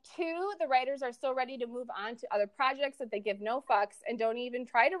 2, the writers are so ready to move on to other projects that they give no fucks and don't even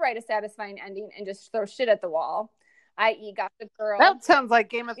try to write a satisfying ending and just throw shit at the wall. I.e. Gossip Girl. That sounds like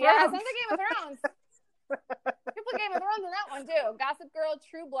Game of Thrones. Yeah, it sounds like Game of Thrones. You put Game of Thrones in that one, too. Gossip Girl,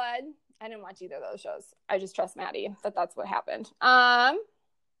 True Blood. I didn't watch either of those shows. I just trust Maddie that that's what happened.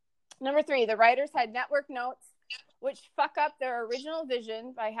 Number 3, the writers had network notes, which fuck up their original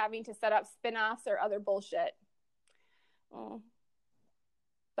vision by having to set up spin-offs or other bullshit. Oh.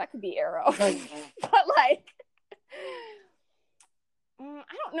 That could be Arrow. But, like, I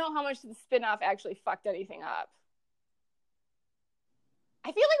don't know how much the spin-off actually fucked anything up.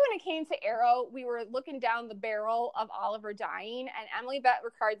 I feel like when it came to Arrow, we were looking down the barrel of Oliver dying, and Emily Bett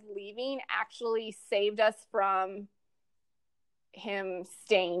Ricard's leaving actually saved us from him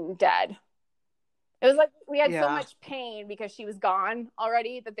staying dead. It was like we had so much pain because she was gone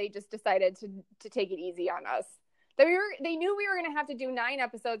already that they just decided to take it easy on us. They knew we were going to have to do 9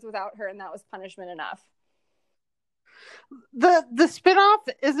 episodes without her, and that was punishment enough. The spinoff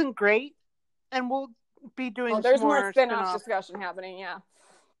isn't great, and we'll be doing there's more spinoff discussion happening. Yeah,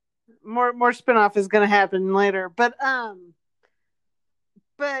 more spinoff is going to happen later, but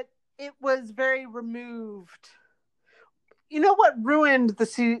it was very removed. You know what ruined the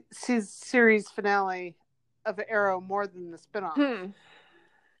series finale of Arrow more than the spinoff?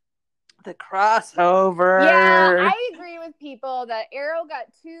 The crossover. Yeah, I agree with people that Arrow got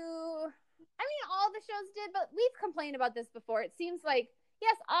too. I mean, all the shows did, but we've complained about this before. It seems like,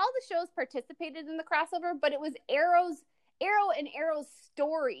 yes, all the shows participated in the crossover, but it was Arrow and Arrow's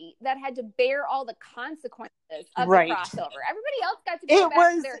story that had to bear all the consequences of the crossover. Everybody else got to go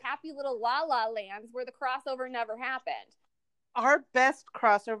back to their happy little la-la lands where the crossover never happened. Our best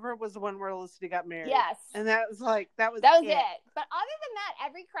crossover was the one where Felicity got married. Yes. And that was it. But other than that,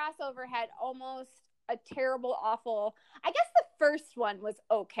 every crossover had almost a terrible, awful... I guess the first one was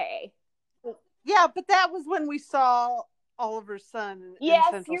okay. Yeah, but that was when we saw Oliver's son in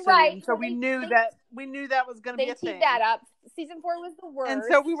Central City. Right. So we knew that was going to be a thing. They teed that up. Season 4 was the worst. And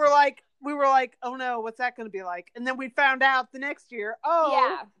so we were like, oh no, what's that going to be like? And then we found out the next year,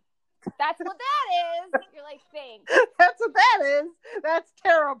 yeah, that's what that is. You're like, thanks. That's what that is. That's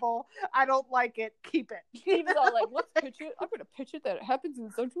terrible. I don't like it. Keep it. He was all like, let's pitch it. I'm going to pitch it that it happens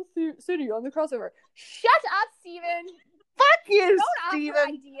in Central City on the crossover. Shut up, Steven. Fuck you, Don't Steven. Offer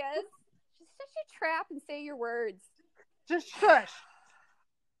ideas. Just shut your trap and say your words. Just shush.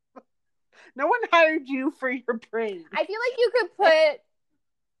 No one hired you for your brain. I feel like you could put...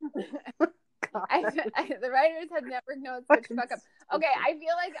 the writers had network notes, which fuck up. Okay, I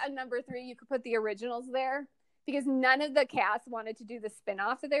feel like on number 3, you could put the originals there because none of the cast wanted to do the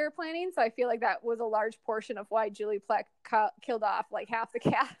spinoff that they were planning. So I feel like that was a large portion of why Julie Plec killed off like half the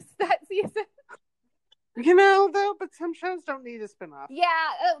cast that season. Though, but some shows don't need a spinoff. Yeah,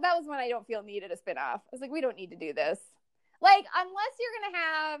 that was when I don't feel needed a spinoff. I was like, we don't need to do this. Like, unless you're going to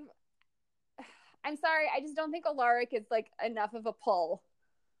have... I'm sorry, I just don't think Alaric is like enough of a pull.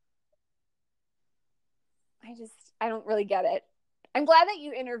 I don't really get it. I'm glad that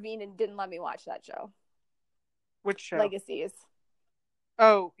you intervened and didn't let me watch that show. Which show? Legacies.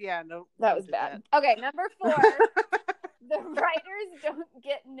 Oh, yeah, no. That was bad. Okay, number 4. The writers don't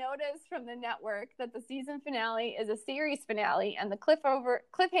get notice from the network that the season finale is a series finale, and the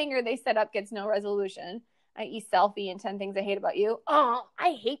cliffhanger they set up gets no resolution, i.e. Selfie and 10 Things I Hate About You. Oh,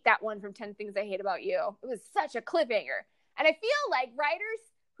 I hate that one from 10 Things I Hate About You. It was such a cliffhanger. And I feel like writers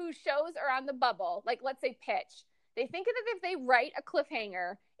whose shows are on the bubble, like let's say Pitch, they think that if they write a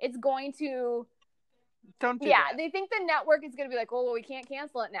cliffhanger, it's going to... Don't do that. They think the network is going to be like, oh, well, we can't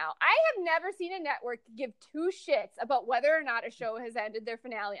cancel it now. I have never seen a network give 2 shits about whether or not a show has ended their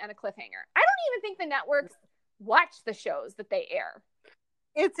finale on a cliffhanger. I don't even think the networks watch the shows that they air.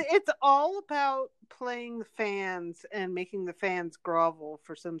 It's all about playing the fans and making the fans grovel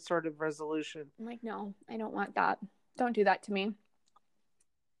for some sort of resolution. I'm like, no, I don't want that. Don't do that to me.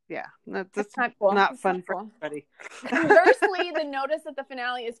 Yeah, that's not cool. Not fun for anybody. Conversely, the notice that the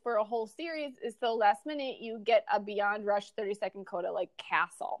finale is for a whole series is so last minute you get a Beyond Rush 30-second coda like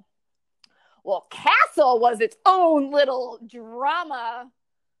Castle. Well, Castle was its own little drama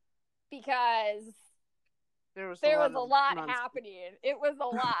because there was a lot happening. It was a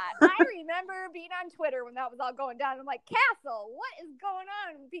lot. I remember being on Twitter when that was all going down. I'm like, Castle, what is going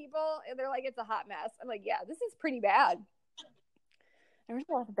on, people? And they're like, it's a hot mess. I'm like, yeah, this is pretty bad.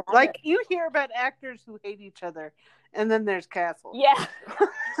 Like you hear about actors who hate each other, and then there's Castle. Yeah,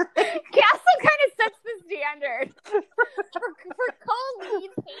 Castle kind of sets the standard for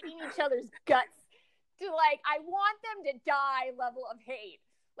co-leads hating each other's guts to like I want them to die level of hate.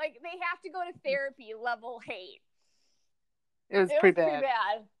 Like they have to go to therapy level hate. It was pretty bad.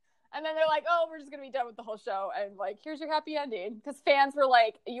 And then they're like, oh, we're just gonna be done with the whole show, and like here's your happy ending because fans were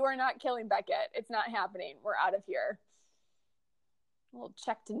like, you are not killing Beckett. It's not happening. We're out of here. We'll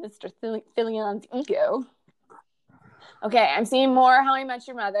check to Mr. Fillion's ego. Okay, I'm seeing more How I Met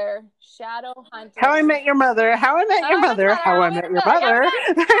Your Mother, Shadowhunters. How I Met Your Mother, How I Met Your Mother, How I Met Your Mother.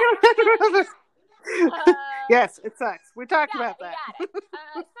 Yes, it sucks. We talked about that.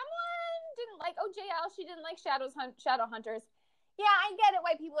 Someone didn't like JL. She didn't like Shadowhunters. Yeah, I get it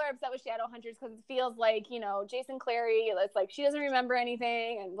why people are upset with Shadowhunters because it feels like, Jason Clary, it's like she doesn't remember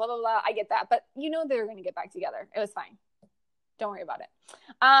anything and blah, blah, blah. I get that. But they're going to get back together. It was fine. Don't worry about it.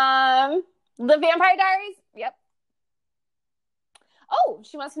 The Vampire Diaries. Yep. Oh,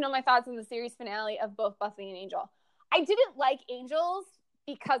 she wants to know my thoughts on the series finale of both Buffy and Angel. I didn't like Angels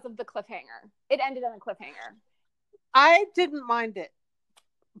because of the cliffhanger. It ended on a cliffhanger. I didn't mind it.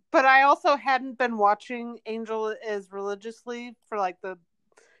 But I also hadn't been watching Angel as religiously for like the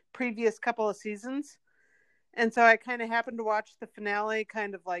previous couple of seasons. And so I kind of happened to watch the finale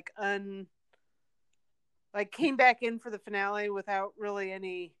kind of like came back in for the finale without really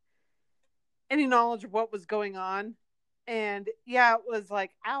any knowledge of what was going on. And yeah, it was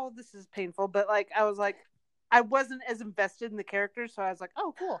like, ow, this is painful. But like, I was like, I wasn't as invested in the characters. So I was like,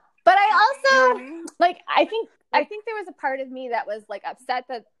 oh, cool. But I also I think there was a part of me that was like upset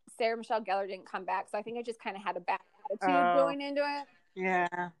that Sarah Michelle Gellar didn't come back. So I think I just kind of had a bad attitude going into it. Yeah,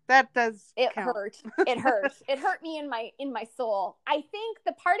 that does. It count. hurt. It hurt. It hurt me in my soul. I think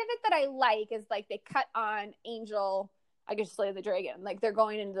the part of it that I like is like they cut on Angel. I guess Slay the Dragon. Like they're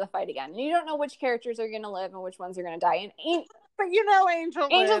going into the fight again, and you don't know which characters are going to live and which ones are going to die. But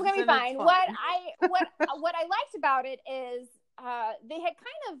Angel's going to be fine. What I liked about it is they had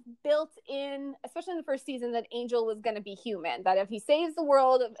kind of built in, especially in the first season, that Angel was going to be human. That if he saves the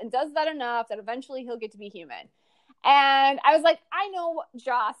world and does that enough, that eventually he'll get to be human. And I was like, I know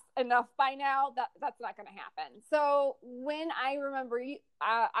Joss enough by now that that's not going to happen. So when I remember you,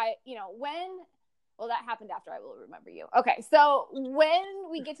 that happened after I Will Remember You. Okay, so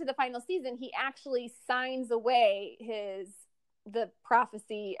when we get to the final season, he actually signs away the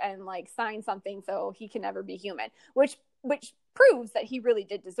prophecy and like signs something so he can never be human, which proves that he really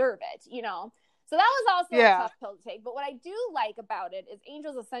did deserve it, So that was also a tough pill to take. But what I do like about it is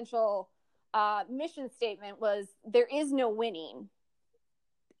Angel's essential mission statement was there is no winning.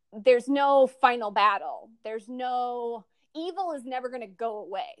 There's no final battle. There's no evil is never going to go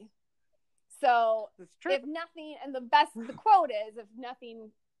away. So if nothing, and the quote is, if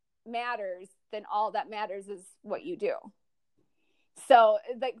nothing matters, then all that matters is what you do. So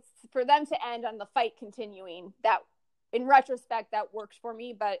like for them to end on the fight continuing, that in retrospect that worked for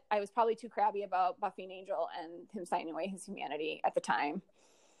me, but I was probably too crabby about Buffy and Angel and him signing away his humanity at the time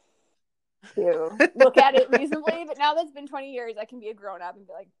to look at it reasonably. But now that's been 20 years, I can be a grown up and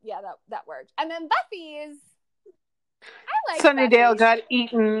be like, yeah, that worked. And then Buffy's, I like Sunnydale got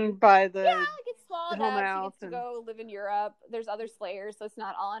eaten by the gets swallowed up. She gets to go live in Europe. There's other Slayers, so it's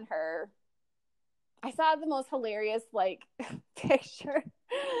not all on her. I saw the most hilarious like picture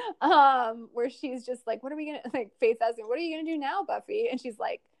where she's just like, what are we gonna, like, Faith asking, what are you gonna do now, Buffy? And she's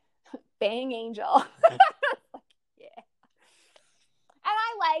like, bang Angel. Yeah. And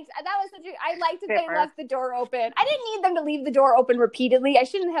I liked that they left the door open. I didn't need them to leave the door open repeatedly. I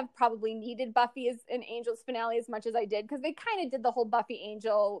shouldn't have probably needed Buffy and Angel's finale as much as I did, because they kind of did the whole Buffy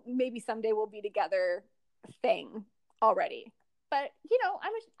Angel, maybe someday we'll be together thing already. But you know,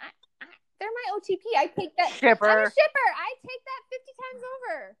 they're my OTP. I take that. Shipper. I'm a shipper. I take that 50 times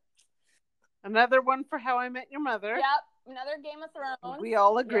over. Another one for How I Met Your Mother. Yep. Another Game of Thrones. We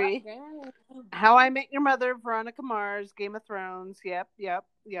all agree. Yep. How I Met Your Mother, Veronica Mars, Game of Thrones. Yep. Yep.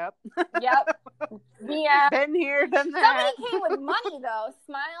 Yeah. Been here, done that. Somebody came with money, though.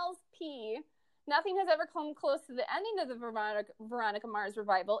 Smiles P. Nothing has ever come close to the ending of the Veronica Mars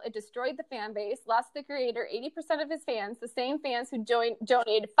revival. It destroyed the fan base, lost the creator 80% of his fans, the same fans who donated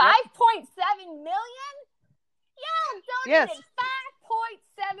 $5.7 million? Yeah, donated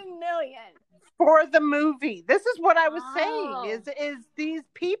 $5.7 million. For the movie. This is what I was saying, is these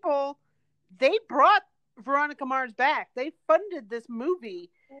people, they brought Veronica Mars back. They funded this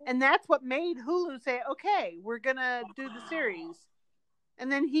movie, and that's what made Hulu say, okay, we're going to do the series.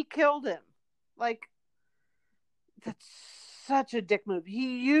 And then he killed him. Like, that's such a dick move.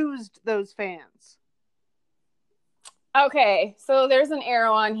 He used those fans. Okay, so there's an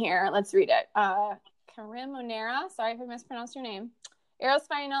arrow on here. Let's read it. Karim Monera, sorry if I mispronounced your name. Arrow's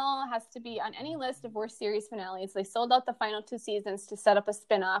final has to be on any list of worst series finales. They sold out the final 2 seasons to set up a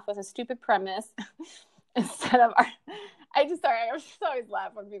spinoff with a stupid premise. Instead of, I just always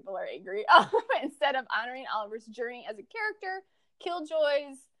laugh when people are angry. Instead of honoring Oliver's journey as a character,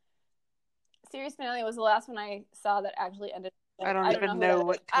 Killjoy's series finale was the last one I saw that actually ended. I don't even know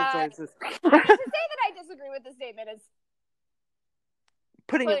what Killjoy's is. To say that I disagree with the statement is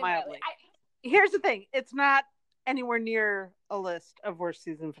putting it mildly. Here's the thing: it's not anywhere near a list of worst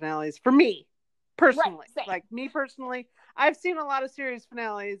season finales for me personally. Right, like me personally, I've seen a lot of series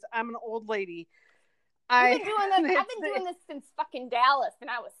finales. I'm an old lady. I've been doing this since fucking Dallas, and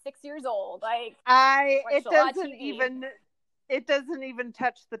I was 6 years old. It doesn't even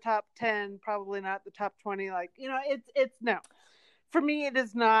touch the top 10, probably not the top 20. Like, you know, it's no. For me, it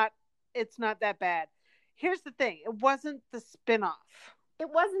is not, it's not that bad. Here's the thing. It wasn't the spinoff. It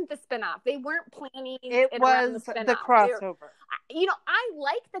wasn't the spinoff. They weren't planning it was the crossover. I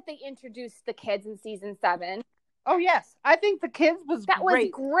like that they introduced the kids in season 7. Oh, yes. I think the kids was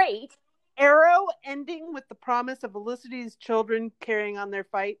great. Arrow ending with the promise of Felicity's children carrying on their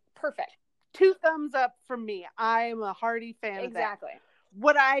fight. Perfect. 2 thumbs up from me. I'm a hearty fan of that. Exactly.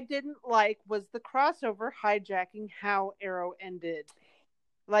 What I didn't like was the crossover hijacking how Arrow ended.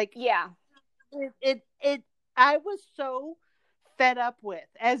 Like, yeah, it I was so fed up with,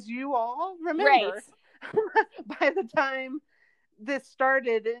 as you all remember, right. By the time this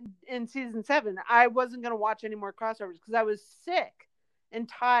started in season 7, I wasn't going to watch any more crossovers because I was sick and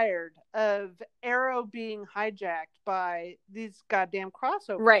tired of Arrow being hijacked by these goddamn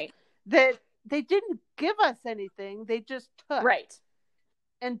crossovers. Right. That they didn't give us anything. They just took. Right.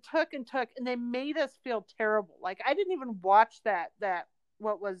 And took, and they made us feel terrible. Like, I didn't even watch that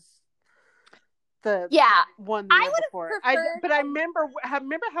what was the one the year before. But I remember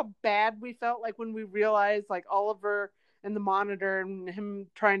how bad we felt like when we realized, like, Oliver and the Monitor and him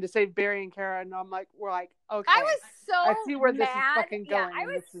trying to save Barry and Kara, and we're like, okay. I was so I see where mad. this is fucking going. I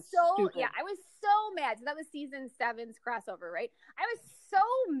was so mad. So that was season 7's crossover, right? I was so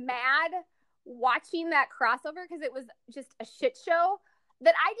mad watching that crossover because it was just a shit show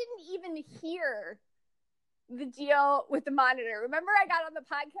that I didn't even hear the deal with the Monitor. Remember, I got on the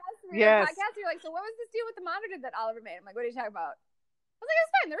podcast. Yes. You're like, so what was this deal with the Monitor that Oliver made? I'm like, what are you talking about? I was like,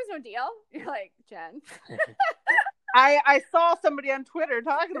 it's fine. There was no deal. You're like, Jen. I saw somebody on Twitter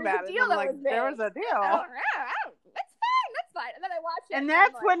talking about it. There was a deal. That's fine. And then I watched it. And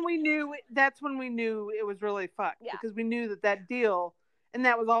that's when we knew. That's when we knew it was really fucked, because we knew that deal, and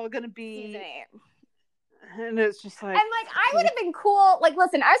that was all going to be season 8. And it's just like, and like, I would have been cool. Like,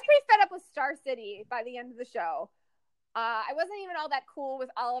 listen, I was pretty fed up with Star City by the end of the show. I wasn't even all that cool with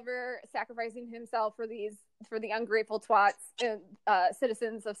Oliver sacrificing himself for the ungrateful twats and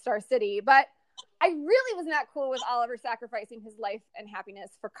citizens of Star City. But I really was not cool with Oliver sacrificing his life and happiness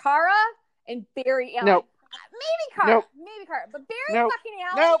for Kara and Barry Allen. Nope. Maybe Kara. Nope. Maybe Kara. But Barry Nope. fucking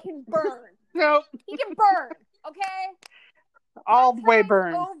Allen can burn. Nope. He can burn. Okay? All the way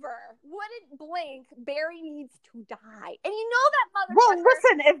burned. Over. Wouldn't blink. Barry needs to die. And you know that motherfucker. Well,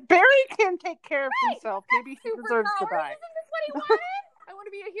 listen, if Barry can take care of himself, maybe he deserves to die. Isn't this what he wanted? I want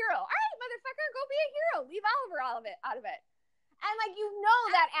to be a hero. All right, motherfucker, go be a hero. Leave Oliver out of it. And like, you know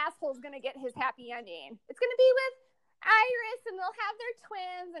that asshole's gonna get his happy ending. It's gonna be with Iris, and they'll have their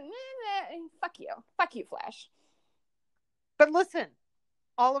twins, and fuck you, Flash. But listen,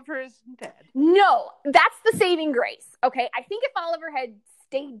 Oliver isn't dead. No, that's the saving grace. Okay, I think if Oliver had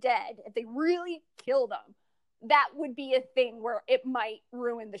stayed dead, if they really killed him, that would be a thing where it might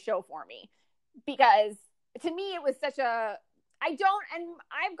ruin the show for me, because to me it was such a. And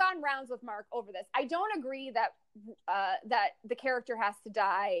I've gone rounds with Mark over this. I don't agree that the character has to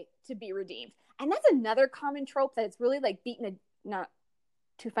die to be redeemed. And that's another common trope that it's really like beating not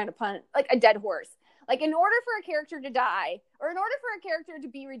to find a pun, like a dead horse. Like, in order for a character to die, or in order for a character to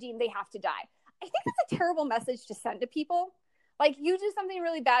be redeemed, they have to die. I think that's a terrible message to send to people. Like, you do something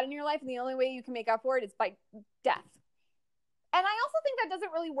really bad in your life, and the only way you can make up for it is by death. And I also think that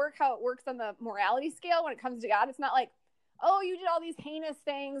doesn't really work how it works on the morality scale when it comes to God. It's not like, oh, you did all these heinous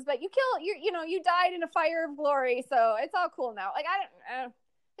things, but you died in a fire of glory, so it's all cool now. Like, I think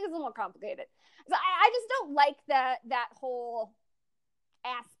it's a little more complicated. So I just don't like that whole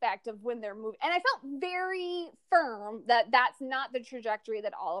aspect of when they're moving. And I felt very firm that that's not the trajectory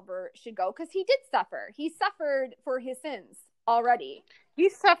that Oliver should go, because he did suffer. He suffered for his sins already. He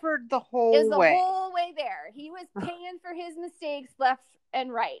suffered the whole way. Whole way there. He was paying for his mistakes left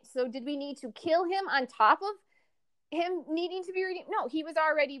and right. So did we need to kill him on top of him needing to be redeemed? No, he was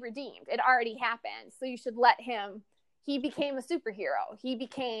already redeemed. It already happened. So you should let him. He became a superhero. He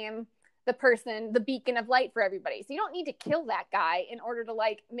became the person, the beacon of light for everybody. So you don't need to kill that guy in order to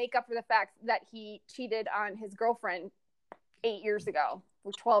like make up for the fact that he cheated on his girlfriend 8 years ago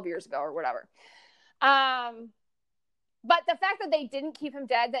or 12 years ago or whatever. But the fact that they didn't keep him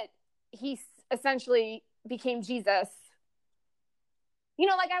dead, that he essentially became Jesus. You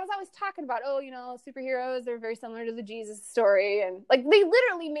know, like I was always talking about, superheroes are very similar to the Jesus story. And like, they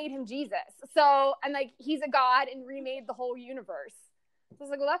literally made him Jesus. So, and like, he's a god and remade the whole universe. So I was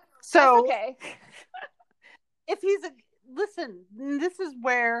like, well, that's okay. If he's listen, this is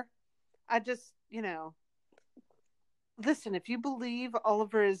where I just, listen, if you believe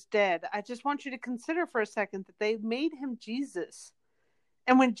Oliver is dead, I just want you to consider for a second that they made him Jesus.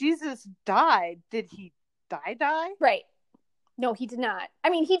 And when Jesus died, did he die? Right. No, he did not. I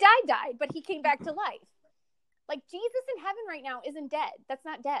mean, he died, but he came back to life. Like, Jesus in heaven right now isn't dead. That's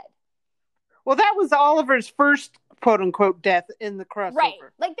not dead. Well, that was Oliver's first quote-unquote death in the crossover. Right.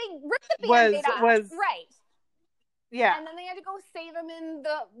 Like, they ripped the Band-Aid off. Right. Yeah. And then they had to go save him in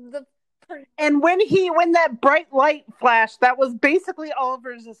the... And when that bright light flashed, that was basically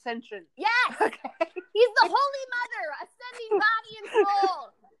Oliver's ascension. Yes! Okay. He's the Holy Mother, ascending body and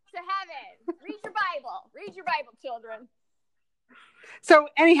soul to heaven. Read your Bible, children. So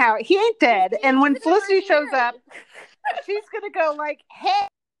anyhow, he ain't dead. And when Felicity shows up, she's going to go like, hey,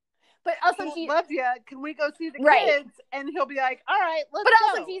 but also love you. Can we go see the kids? And he'll be like, all right, let's go.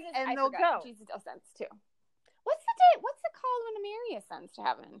 But also Jesus, and they'll go. Jesus ascends too. What's it called when Mary ascends to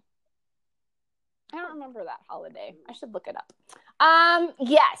heaven? I don't remember that holiday. I should look it up.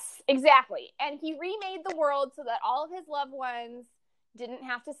 Yes, exactly. And he remade the world so that all of his loved ones didn't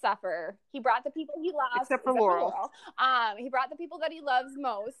have to suffer. He brought the people he loves, except for Laurel. He brought the people that he loves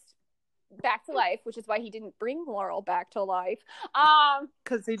most back to life, which is why he didn't bring Laurel back to life.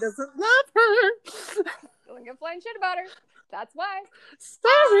 Because he doesn't love her. Don't give flying shit about her. That's why.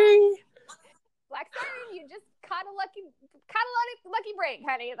 Sorry. Black Siren, you just caught a lucky break,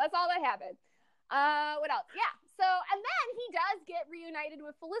 honey. That's all that happened. What else? Yeah. So, and then he does get reunited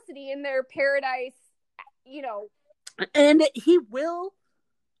with Felicity in their paradise, And he will,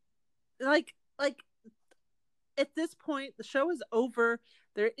 like at this point, the show is over.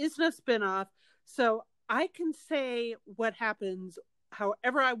 There is no spinoff. So I can say what happens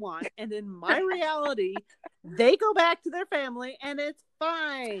however I want. And in my reality, they go back to their family and it's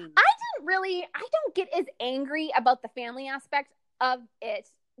fine. I don't get as angry about the family aspect of it.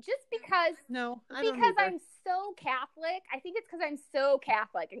 Just because, I'm so Catholic. I think it's because I'm so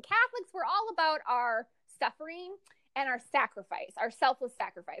Catholic. And Catholics, we're all about our suffering and our sacrifice, our selfless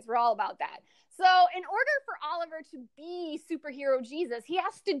sacrifice. We're all about that. So in order for Oliver to be superhero Jesus, he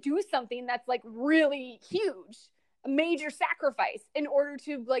has to do something that's like really huge, a major sacrifice in order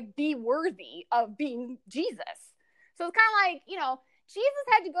to like be worthy of being Jesus. So it's kind of like, Jesus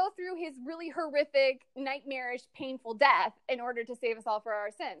had to go through his really horrific, nightmarish, painful death in order to save us all for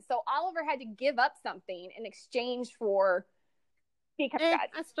our sins. So Oliver had to give up something in exchange for becoming God.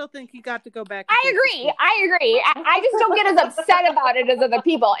 I still think he got to go back. I agree. I just don't get as upset about it as other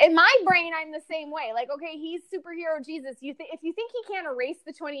people. In my brain, I'm the same way. Like, okay, he's superhero Jesus. If you think he can't erase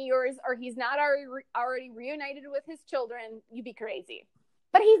the 20 years or he's not already reunited with his children, you'd be crazy.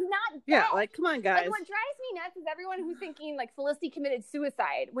 But he's not dead. Yeah, like, come on, guys. Like, what drives me nuts is everyone who's thinking, like, Felicity committed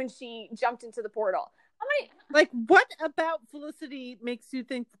suicide when she jumped into the portal. Like, what about Felicity makes you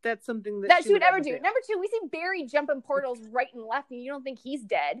think that that's something that she would ever do? Number two, we see Barry jumping portals right and left, and you don't think he's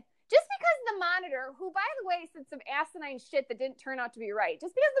dead. Just because the Monitor, who, by the way, said some asinine shit that didn't turn out to be right,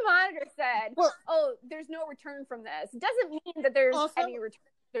 just because the Monitor said, there's no return from this, doesn't mean that there's any return.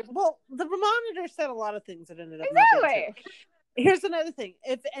 Well, the Monitor said a lot of things that ended up not being true. Here's another thing.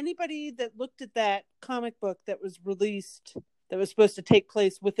 If anybody that looked at that comic book that was released, that was supposed to take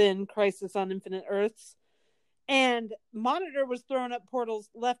place within Crisis on Infinite Earths, and Monitor was throwing up portals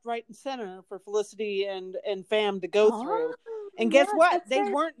left, right, and center for Felicity and Fam to go through. And guess what? They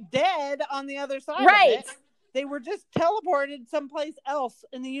weren't dead on the other side of it. They were just teleported someplace else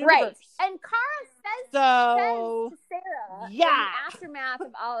in the universe. Right. And Kara says to Sarah in the aftermath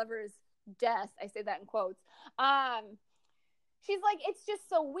of Oliver's death, I say that in quotes, she's like, it's just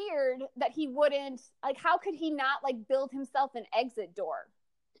so weird that he wouldn't, like, how could he not, like, build himself an exit door?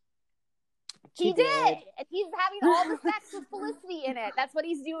 He did. And he's having all the sex with Felicity in it. That's what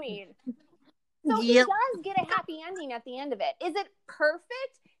he's doing. So he does get a happy ending at the end of it. Is it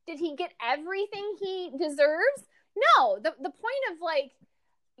perfect? Did he get everything he deserves? No. The point of, like,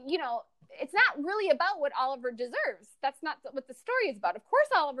 you know, it's not really about what Oliver deserves. That's not what the story is about. Of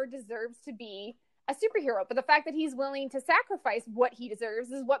course, Oliver deserves to be a superhero, but the fact that he's willing to sacrifice what he deserves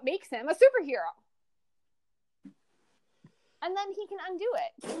is what makes him a superhero. And then he can undo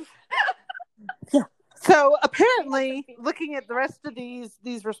it. Yeah. So apparently, looking at the rest of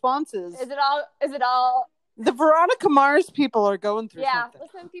these responses, is it all? The Veronica Mars people are going through something.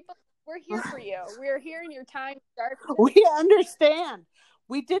 Listen, people, we're here for you. We're here in your time of darkness. We understand.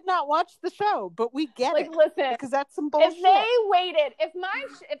 We did not watch the show, but we get it. Listen, because that's some bullshit. If they waited, if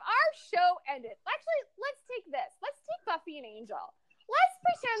our show ended, actually, let's take this. Let's take Buffy and Angel. Let's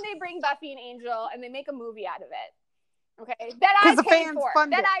pretend they bring Buffy and Angel and they make a movie out of it. Okay, that I paid for.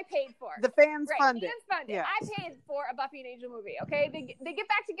 That I paid for. The fans fund it. Yeah. I paid for a Buffy and Angel movie. Okay, they get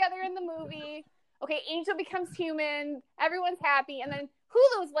back together in the movie. Okay, Angel becomes human. Everyone's happy, and then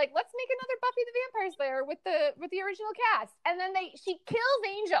Hulu's like, let's make another Buffy the Vampire Slayer with the original cast, and then she kills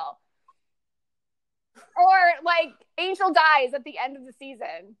Angel, or like Angel dies at the end of the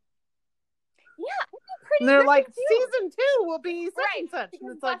season. Yeah, pretty. They're like, season 2 will be such and such.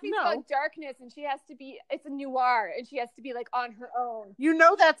 Because it's Buffy's about darkness, and she has to be. It's a noir, and she has to be like on her own. You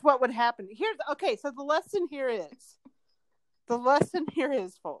know that's what would happen. So the lesson here is,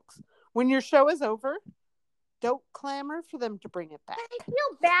 folks, when your show is over, don't clamor for them to bring it back. I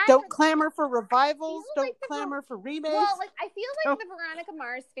feel bad. Don't clamor for revivals. Don't clamor for remakes. Well, like, I feel like the Veronica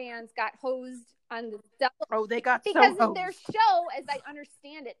Mars fans got hosed on the double. Oh, they got because of their show, as I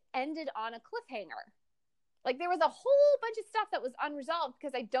understand it, ended on a cliffhanger. Like, there was a whole bunch of stuff that was unresolved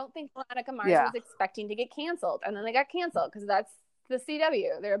because I don't think Veronica Mars was expecting to get canceled, and then they got canceled because that's the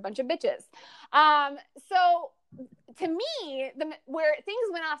CW. They're a bunch of bitches. So to me, where things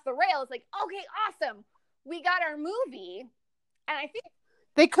went off the rails, like, okay, awesome, we got our movie, and I think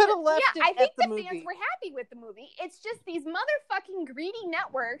they could have left it I think at the movie. Fans were happy with the movie. It's just these motherfucking greedy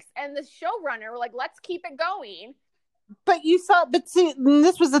networks and the showrunner were like, let's keep it going. But see,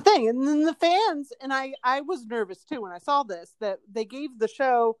 this was the thing. And then the fans, and I was nervous too when I saw this, that they gave the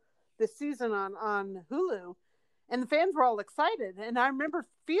show this season on Hulu, and the fans were all excited. And I remember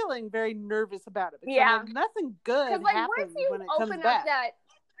feeling very nervous about it. Because nothing good happens when it comes back.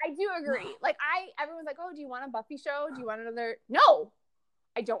 I do agree. Like, everyone's like, oh, do you want a Buffy show? Do you want another? No.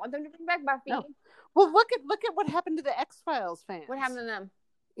 I don't want them to bring back Buffy. No. Well, look at what happened to the X-Files fans. What happened to them?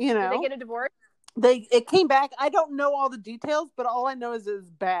 You know, did they get a divorce? It came back. I don't know all the details, but all I know is it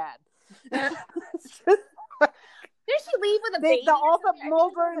was bad. Did she leave with a baby? All the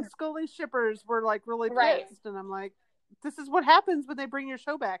Mulder and Scully shippers were like really pissed, and I'm like, this is what happens when they bring your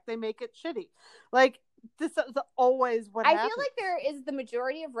show back. They make it shitty. Like, this is always what happens. I feel like the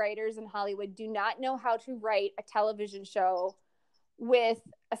majority of writers in Hollywood do not know how to write a television show with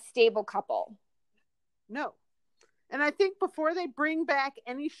a stable couple. No. And I think before they bring back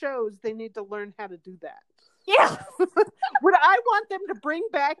any shows, they need to learn how to do that. Yeah. Would I want them to bring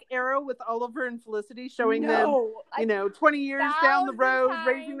back Arrow with Oliver and Felicity, showing them, 20 years down the road,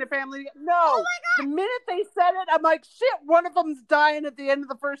 raising their family? No. Oh my God. The minute they said it, I'm like, shit, one of them's dying at the end of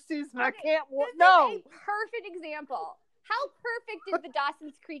the first season. Okay, I can't. No. This is a perfect example. How perfect did the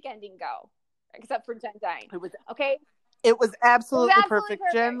Dawson's Creek ending go? Except for Jen dying. It was okay. It was absolutely perfect.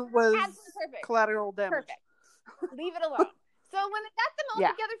 Jen was collateral damage. Perfect. Leave it alone. So when they got them all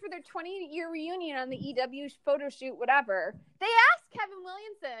together for their 20-year reunion on the EW photo shoot, whatever, they asked Kevin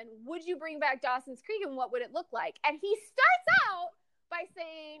Williamson, would you bring back Dawson's Creek and what would it look like? And he starts out by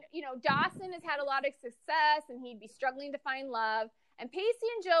saying, Dawson has had a lot of success and he'd be struggling to find love. And Pacey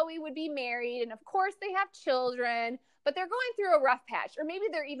and Joey would be married. And of course they have children, but they're going through a rough patch. Or maybe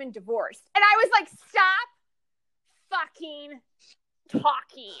they're even divorced. And I was like, stop fucking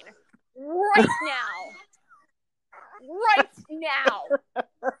talking right now. Right now. Well,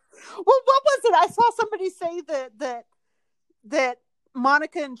 what was it? I saw somebody say that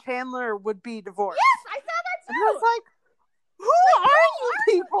Monica and Chandler would be divorced. Yes, I saw that too. And I was like, who are you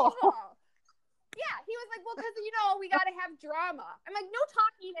people? Yeah, he was like, well, because we got to have drama. I'm like, no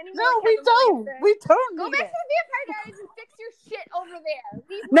talking anymore. No, we don't. We don't. Go back to the Vampire Diaries and fix your shit over there.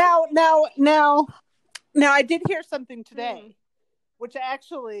 Now, I did hear something today, which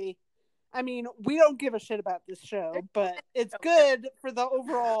actually, I mean, we don't give a shit about this show, but it's good for the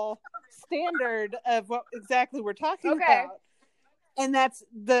overall standard of what exactly we're talking about. And that's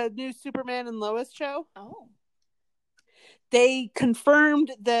the new Superman and Lois show. Oh. They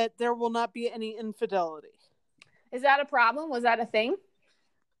confirmed that there will not be any infidelity. Is that a problem? Was that a thing?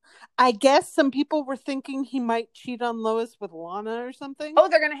 I guess some people were thinking he might cheat on Lois with Lana or something. Oh,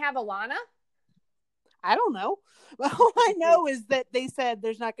 they're going to have a Lana? I don't know. All I know is that they said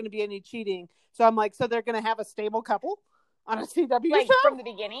there's not going to be any cheating. So I'm like, so they're going to have a stable couple on a CW show? From the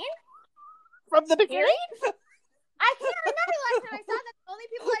beginning? From the beginning? I can't remember the last time I saw that. The only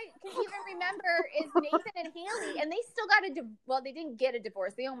people I can even remember is Nathan and Haley. And they still got they didn't get a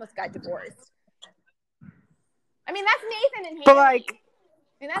divorce. They almost got divorced. I mean, that's Nathan and Haley. But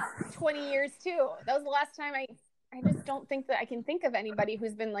and that's 20 years too. That was the last time I just don't think that I can think of anybody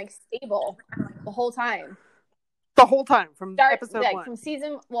who's been stable the whole time. The whole time from episode 1. From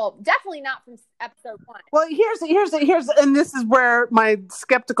season, definitely not from episode 1. Well, here's, and this is where my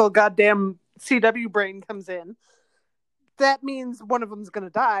skeptical goddamn CW brain comes in. That means one of them's going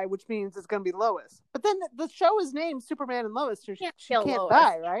to die, which means it's going to be Lois. But then the show is named Superman and Lois, so she can't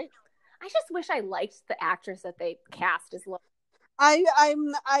die, right? I just wish I liked the actress that they cast as Lois. I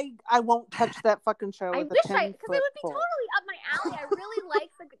won't touch that fucking show. I wish because it would be totally up my alley. I really like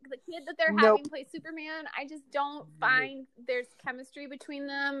the kid that they're having play Superman. I just don't find there's chemistry between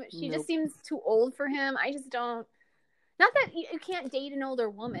them. She just seems too old for him. I just don't. Not that you can't date an older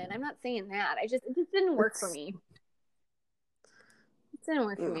woman. I'm not saying that. It just didn't work for me. It didn't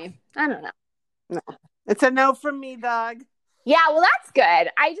work for me. I don't know. No. It's a no from me, dog. Yeah, well, that's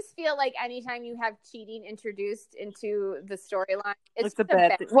good. I just feel like anytime you have cheating introduced into the storyline, it's a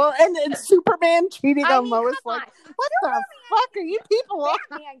bad thing. Well, and Superman cheating on Lois, what the fuck are you people on?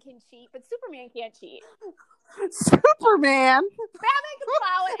 Batman can cheat, but Superman can't cheat. Superman? Batman can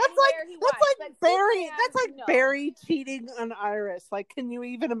plow it anywhere he wants. That's like Barry. That's like Barry cheating on Iris. Like, can you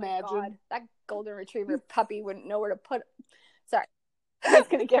even imagine? God, that golden retriever puppy wouldn't know where to put. Sorry, it's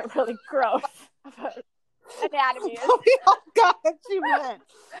gonna get really gross. Anatomy. Oh God, she meant.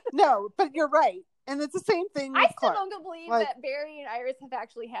 No, but you're right, and it's the same thing. I still don't believe that Barry and Iris have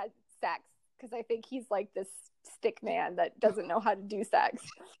actually had sex because I think he's like this stick man that doesn't know how to do sex.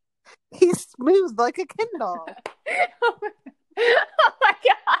 He's smooth like a Ken doll. Oh my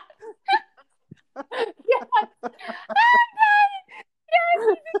God! Yes, yes, he's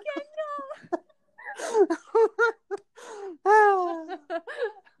a Ken doll.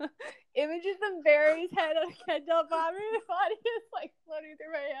 Images of Barry's head on a Ken doll body is floating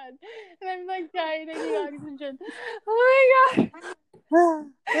through my head, and I'm dying. I need oxygen. Oh my God.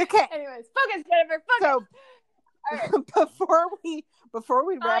 Okay. Anyways, focus, Jennifer. Focus. So, right. before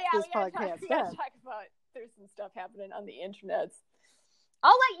we wrap this podcast, we gotta talk about there's some stuff happening on the internets.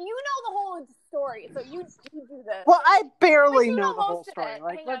 I'll let you know the whole story, so you do this. Well, I barely know the whole story. Hang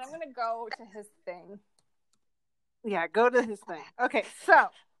on, I'm gonna go to his thing. Yeah, go to his thing. Okay, so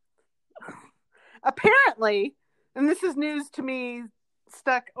apparently, and this is news to me,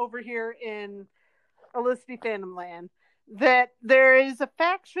 stuck over here in Felicity fandom land, that there is a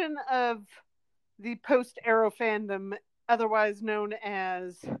faction of the post-Arrow fandom, otherwise known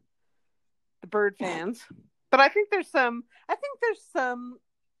as the Bird fans. But I think there's some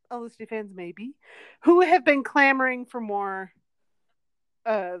Felicity fans maybe who have been clamoring for more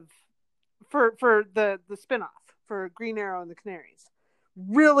of for the spinoff for Green Arrow and the Canaries.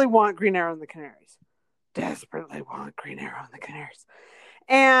 Really want Green Arrow and the Canaries. Desperately want Green Arrow and the Canaries.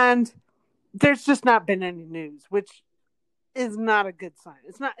 And there's just not been any news, which is not a good sign.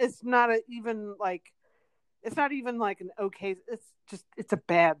 It's not even like an okay, it's a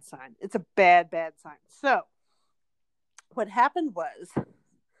bad sign. It's a bad sign. So what happened was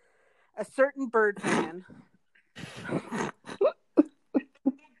a certain bird fan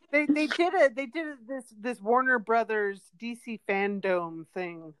they did this Warner Brothers DC Fandom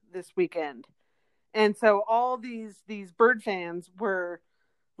thing this weekend. And so all these bird fans were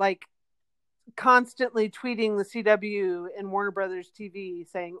like constantly tweeting the CW and Warner Brothers TV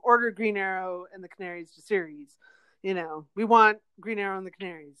saying, order Green Arrow and the Canaries to series. You know, we want Green Arrow and the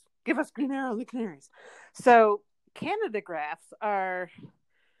Canaries. Give us Green Arrow and the Canaries. So Canada Graphs, our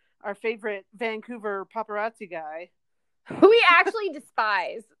favorite Vancouver paparazzi guy, who we actually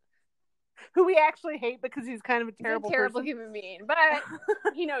despise, who we actually hate because he's kind of a terrible person. Human being, but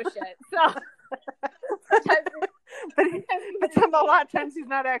he knows shit. So, but a lot of times he's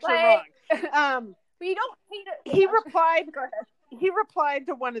not actually wrong. But you don't hate it. He replied. Go ahead. He replied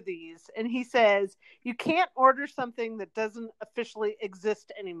to one of these, and he says, "You can't order something that doesn't officially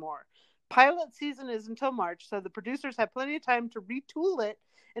exist anymore. Pilot season is until March, so the producers have plenty of time to retool it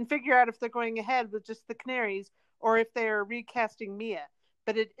and figure out if they're going ahead with just the Canaries or if they are recasting Mia.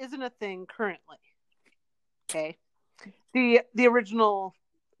 But it isn't a thing currently." Okay. The original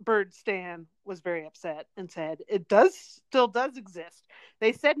bird stan was very upset and said it still does exist.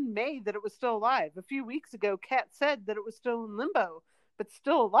 They said in May that it was still alive. A few weeks ago, Kat said that it was still in limbo, but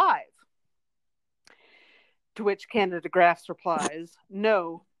still alive. To which Canada Graphs replies,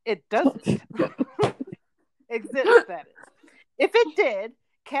 "No, it doesn't exist, that is. If it did,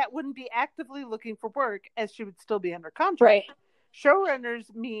 Kat wouldn't be actively looking for work, as she would still be under contract. Right.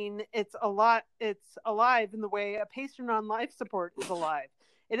 Showrunners mean it's alive in the way a patient on life support is alive.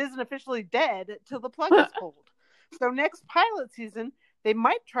 It isn't officially dead till the plug is pulled. So next pilot season, they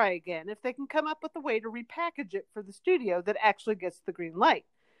might try again if they can come up with a way to repackage it for the studio that actually gets the green light.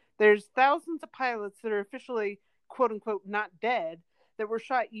 There's thousands of pilots that are officially, quote unquote, not dead that were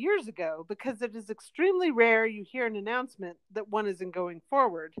shot years ago because it is extremely rare you hear an announcement that one isn't going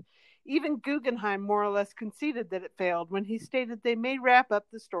forward. Even Guggenheim more or less conceded that it failed when he stated they may wrap up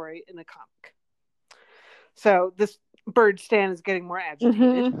the story in a comic." So this bird stan is getting more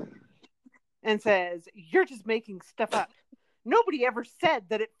agitated and says, "You're just making stuff up. Nobody ever said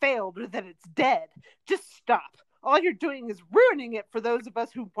that it failed or that it's dead. Just stop. All you're doing is ruining it for those of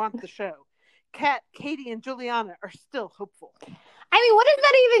us who want the show. Kat, Katie, and Juliana are still hopeful." I mean, what is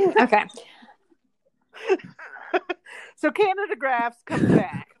that even? Okay. So Canada Graphs comes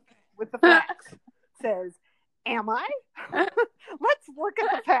back with the facts. Says, "Am I? Let's look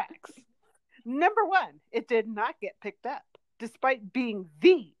at the facts. Number one, it did not get picked up, despite being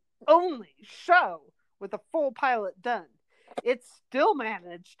the only show with a full pilot done. It still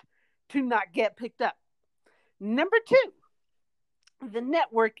managed to not get picked up. Number two, the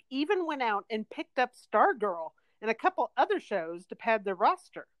network even went out and picked up Stargirl and a couple other shows to pad their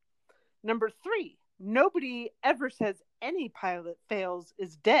roster. Number three, nobody ever says any pilot fails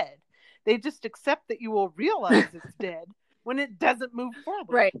is dead. They just accept that you will realize it's dead when it doesn't move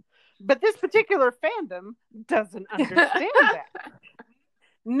forward. Right. But this particular fandom doesn't understand that.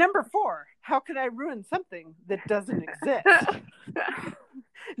 Number four, how could I ruin something that doesn't exist?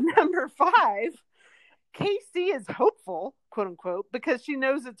 Number five, Casey is hopeful, quote unquote, because she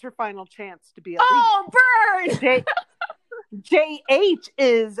knows it's her final chance to be a lead. Oh, bird! JH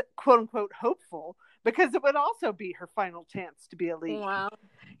is, quote unquote, hopeful because it would also be her final chance to be a lead. Wow.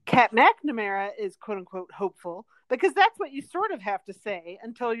 Kat McNamara is, quote unquote, hopeful because that's what you sort of have to say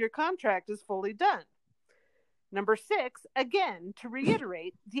until your contract is fully done. Number six, again, to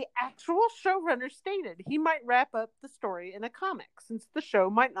reiterate, the actual showrunner stated he might wrap up the story in a comic since the show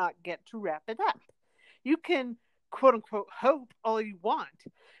might not get to wrap it up. You can, quote unquote, hope all you want,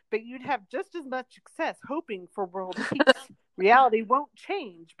 but you'd have just as much success hoping for world peace. Reality won't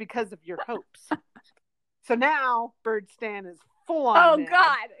change because of your hopes. So now Bird Stan is full on. Oh, mad.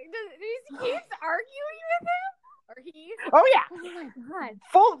 God. He keeps arguing with him? Or he? Oh, yeah. Oh, my God.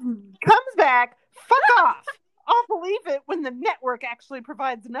 Full comes back. Fuck off. I'll believe it when the network actually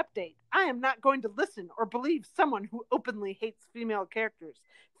provides an update. I am not going to listen or believe someone who openly hates female characters,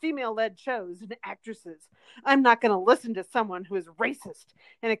 female-led shows, and actresses. I'm not going to listen to someone who is racist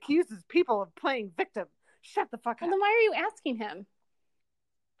and accuses people of playing victim. Shut the fuck up. Well, then why are you asking him?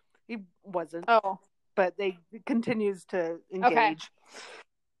 He wasn't. Oh. But they continues to engage. Okay.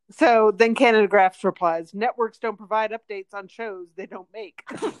 So then Canada Graphs replies, networks don't provide updates on shows they don't make.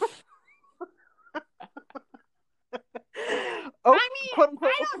 I mean, quote unquote,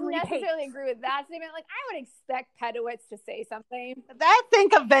 I don't necessarily agree with that statement. Like, I would expect Pedowitz to say something. I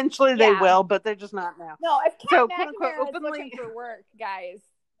think eventually they will, but they're just not now. No, if Kat McNamara is looking for work, guys,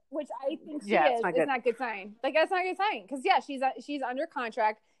 which I think she is, it's not a good sign. Like, that's not a good sign. Because, she's under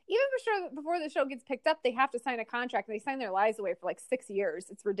contract. Even before the show gets picked up, they have to sign a contract. They sign their lives away for like 6 years.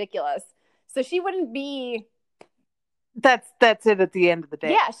 It's ridiculous. So she wouldn't be... That's it at the end of the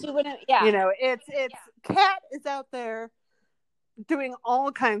day. Yeah, she wouldn't... Yeah. You know, it's Kat is out there doing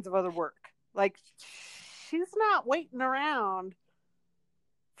all kinds of other work. Like, she's not waiting around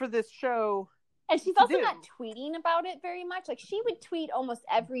for this show. And she's also not tweeting about it very much. Like, she would tweet almost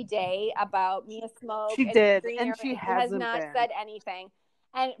every day about Mia Smoke. She did, and she has not said anything.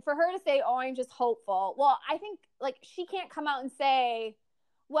 And for her to say, "Oh, I'm just hopeful," well, I think like she can't come out and say,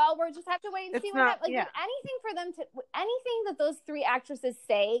 "Well, we'll just have to wait and see what happens." Like anything that those three actresses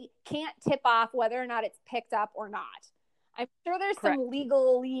say can't tip off whether or not it's picked up or not. I'm sure there's some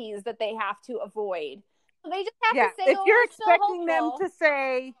legalese that they have to avoid. So they just have to say, if you're expecting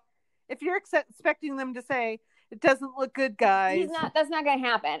them to say, it doesn't look good, guys. That's not going to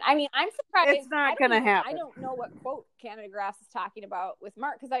happen. I mean, I'm surprised. It's not going to happen. I don't know what quote Canada Grass is talking about with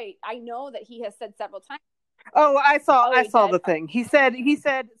Mark, because I know that he has said several times. Oh, I saw the thing. He said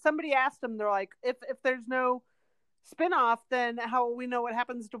somebody asked him, they're like, if there's no spinoff, then how will we know what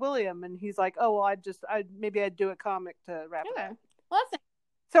happens to William? And he's like, oh, well, maybe I'd do a comic to wrap it up. Well, that's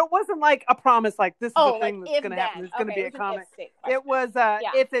so it wasn't like a promise, like this is the thing that's going to happen. There's going to be a comic. It was,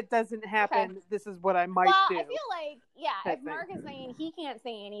 if it doesn't happen, this is what I might do. I feel like, if Mark is saying he can't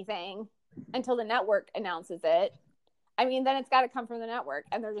say anything until the network announces it, I mean, then it's got to come from the network,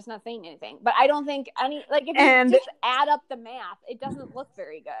 and they're just not saying anything. But I don't think if you just add up the math, it doesn't look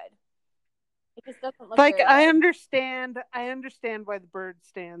very good. It just doesn't look like, very I good. I understand why the bird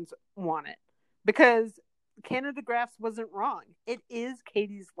stands want it, because Canada Grass wasn't wrong. It is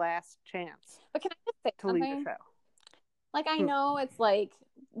Katie's last chance. But can I just say to leave the show? Like, I know it's like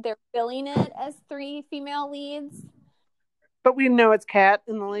they're billing it as 3 female leads, but we know it's Kat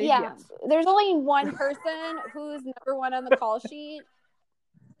in the lead. Yeah, yes. There's only one person who's number 1 on the call sheet,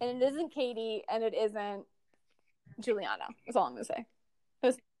 and it isn't Katie, and it isn't Juliana. That's all I'm gonna say.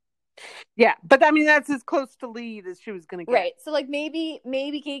 Yeah, but I mean, that's as close to lead as she was going to get. Right. So, like, maybe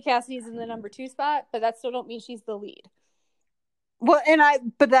Katie Cassidy's in the number 2 spot, but that still don't mean she's the lead. Well,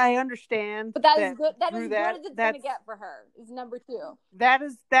 I understand. But that is good. That is what it's going to get for her. Is number 2. That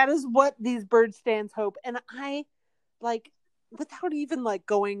is what these bird stands hope. And I, like, without even like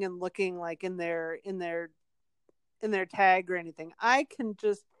going and looking like in their tag or anything, I can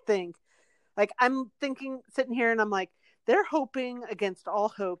just think, like, I'm thinking, sitting here, and I'm like, they're hoping against all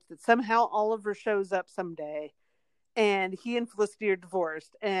hope that somehow Oliver shows up someday and he and Felicity are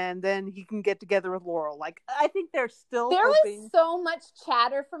divorced and then he can get together with Laurel. Like, I think they're still hoping. Was so much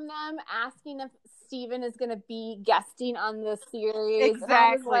chatter from them asking if Steven is going to be guesting on this series.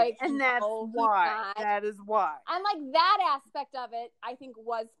 Exactly. And that's why. That is why. And like that aspect of it, I think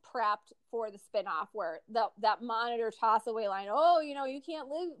was prepped for the spinoff where that monitor toss away line, oh, you can't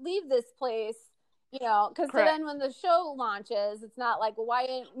leave this place. Because then when the show launches, it's not like, well,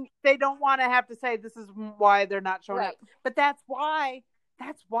 why they don't want to have to say this is why they're not showing up. But that's why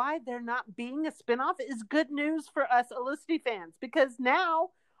they're not being a spinoff is good news for us Felicity fans, because now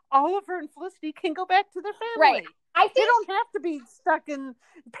Oliver and Felicity can go back to their family. Right. They don't have to be stuck in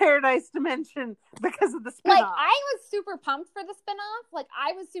Paradise Dimension because of the spinoff. Like, I was super pumped for the spinoff. Like,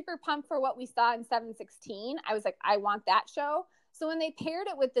 I was super pumped for what we saw in 716. I was like, I want that show. So when they paired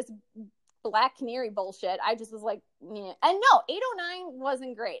it with this Black Canary bullshit, I just was like, meh. And no, 809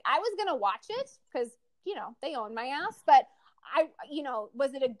 wasn't great. I was gonna watch it because they own my ass, but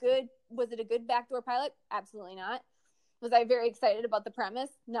was it a good backdoor pilot? Absolutely not. Was I very excited about the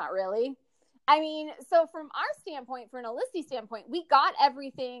premise? Not really. I mean, so from our standpoint, from an Felicity standpoint, we got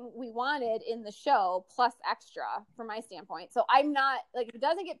everything we wanted in the show plus extra from my standpoint. So I'm not like, if it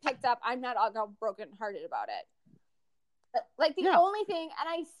doesn't get picked up, I'm not all brokenhearted about it. Like, the only thing, and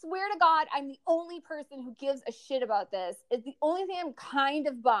I swear to God, I'm the only person who gives a shit about this, is the only thing I'm kind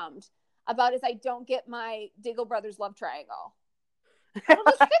of bummed about is I don't get my Diggle Brothers love triangle. I'll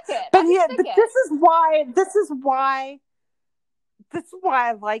just fix it. But this is why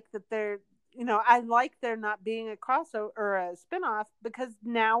I like that they're, I like there not being a crossover or a spinoff, because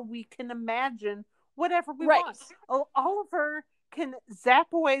now we can imagine whatever we want. Oliver can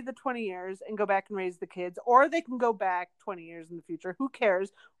zap away the 20 years and go back and raise the kids, or they can go back 20 years in the future. Who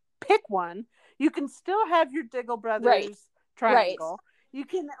cares? Pick one. You can still have your Diggle Brothers triangle. You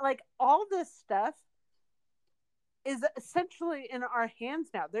can, like, all this stuff. is essentially in our hands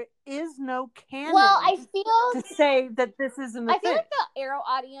now. There is no canon. Well, I feel to say that this isn't a thing. I feel like the Arrow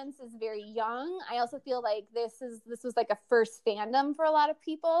audience is very young. I also feel like this was like a first fandom for a lot of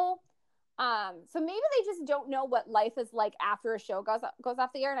people. So maybe they just don't know what life is like after a show goes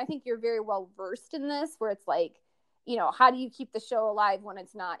off the air. And I think you're very well versed in this, where it's like, you know, how do you keep the show alive when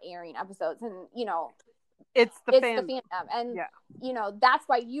it's not airing episodes? And, you know, it's the fandom. And, you know, that's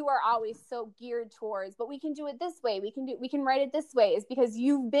why you are always so geared towards, but we can do it this way. We can write it this way, is because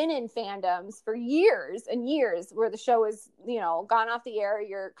you've been in fandoms for years and years where the show is, you know, gone off the air.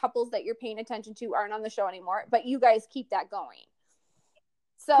 Your couples that you're paying attention to aren't on the show anymore, but you guys keep that going.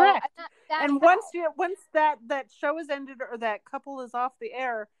 So, correct. And once that show is ended or that couple is off the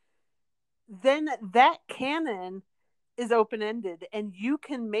air, then that canon is open-ended and you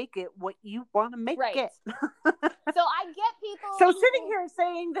can make it what you want to make it. So I get people. So sitting here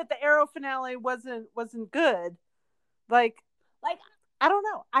saying that the Arrow finale wasn't good, like I don't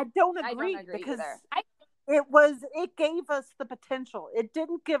know. I don't agree because it gave us the potential. It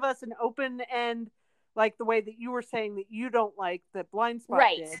didn't give us an open end, like the way that you were saying that you don't like that Blind Spot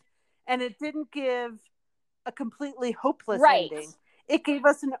did. And it didn't give a completely hopeless ending. It gave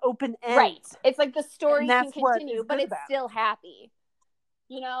us an open end. Right. It's like the story can continue, but it's still happy.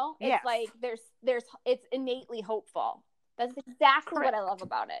 You know? It's like it's innately hopeful. That's exactly what I love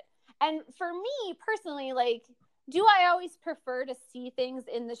about it. And for me personally, like, do I always prefer to see things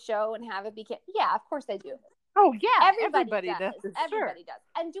in the show and have it be yeah, of course I do. Oh yeah, everybody does. Everybody does.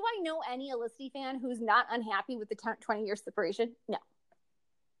 And do I know any Felicity fan who's not unhappy with the 20-year separation? No,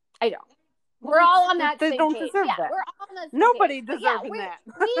 I don't. We're all on that same page. We're all on that same Nobody page. deserves that. We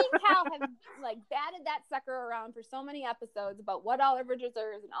and Cal have like batted that sucker around for so many episodes about what Oliver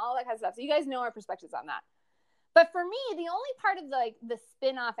deserves and all that kind of stuff. So you guys know our perspectives on that. But for me, the only part of the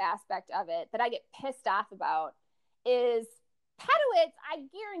spin-off aspect of it that I get pissed off about is Pedowitz, I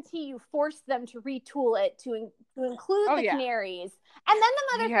guarantee you, forced them to retool it to include the Canaries. And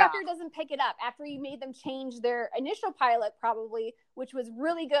then the motherfucker doesn't pick it up after he made them change their initial pilot, probably, which was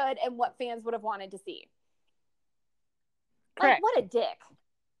really good and what fans would have wanted to see. Correct. Like, what a dick.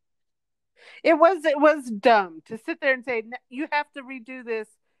 It was dumb to sit there and say, you have to redo this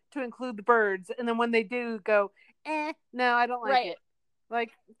to include the birds. And then when they do, go, no, I don't like it.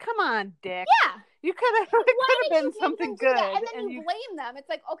 Like, come on, dick. Yeah. You could have been something good. And then you blame them. It's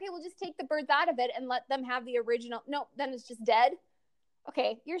like, okay, we'll just take the birds out of it and let them have the original. No, then it's just dead.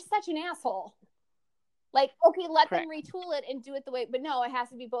 Okay, you're such an asshole. Like, okay, let them retool it and do it the way. But no, it has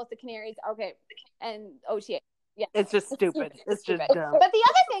to be both the Canaries. Okay, and OTA. Yeah, it's just stupid. It's just dumb. But the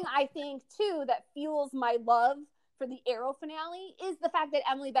other thing I think, too, that fuels my love for the Arrow finale is the fact that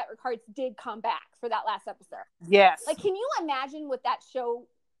Emily Bett Rickards did come back for that last episode. Yes. Like, can you imagine what that show,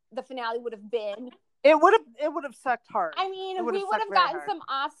 the finale, would have been? It would have sucked hard. I mean, we would have gotten some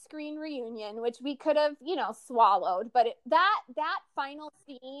off-screen reunion, which we could have, swallowed. But that final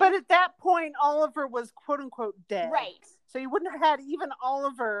scene. But at that point, Oliver was quote unquote dead. Right. So you wouldn't have had even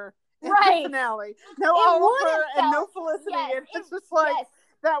Oliver in the finale. No Oliver and no Felicity. It's just like.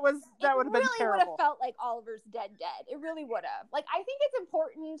 That would have been terrible. It really would have felt like Oliver's dead. It really would have. Like, I think it's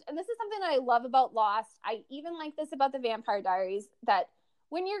important, and this is something that I love about Lost. I even like this about the Vampire Diaries, that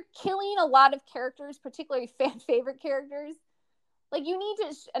when you're killing a lot of characters, particularly fan favorite characters, like, you need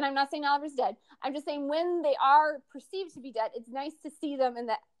to, and I'm not saying Oliver's dead, I'm just saying when they are perceived to be dead, it's nice to see them in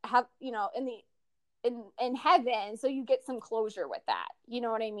heaven, so you get some closure with that. You know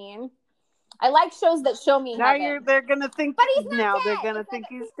what I mean? I like shows that show me heaven. They're gonna think, but he's not now dead. They're gonna think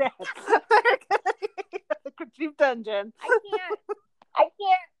he's dead. Look what you've done, Jen. I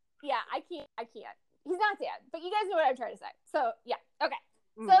can't. Yeah, I can't. He's not dead, but you guys know what I'm trying to say. So yeah, okay.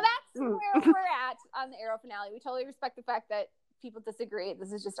 So that's where we're at on the Arrow finale. We totally respect the fact that people disagree.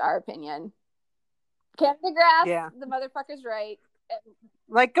 This is just our opinion. Ken DeGrasse, the motherfucker's right.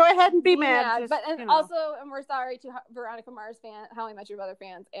 Like, go ahead and be mad. But also, and we're sorry to Veronica Mars fan, How I Met Your Mother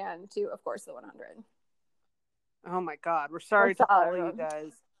fans, and to, of course, the 100. Oh my God, we're sorry to all of you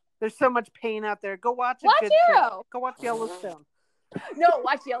guys. There's so much pain out there. Go watch a good Arrow. Show. Go watch Yellowstone. No,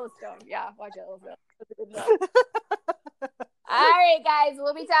 watch Yellowstone. Yeah, watch Yellowstone. That's a good show. All right, guys,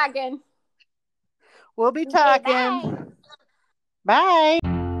 we'll be talking. Okay, bye.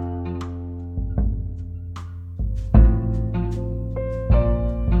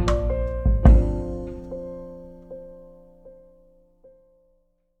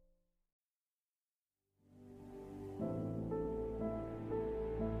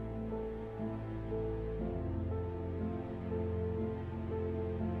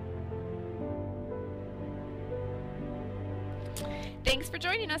 Thanks for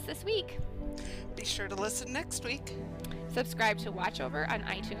joining us this week. Be sure to listen next week. Subscribe to Watchover on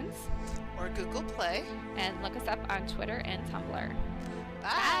iTunes or Google Play. And look us up on Twitter and Tumblr.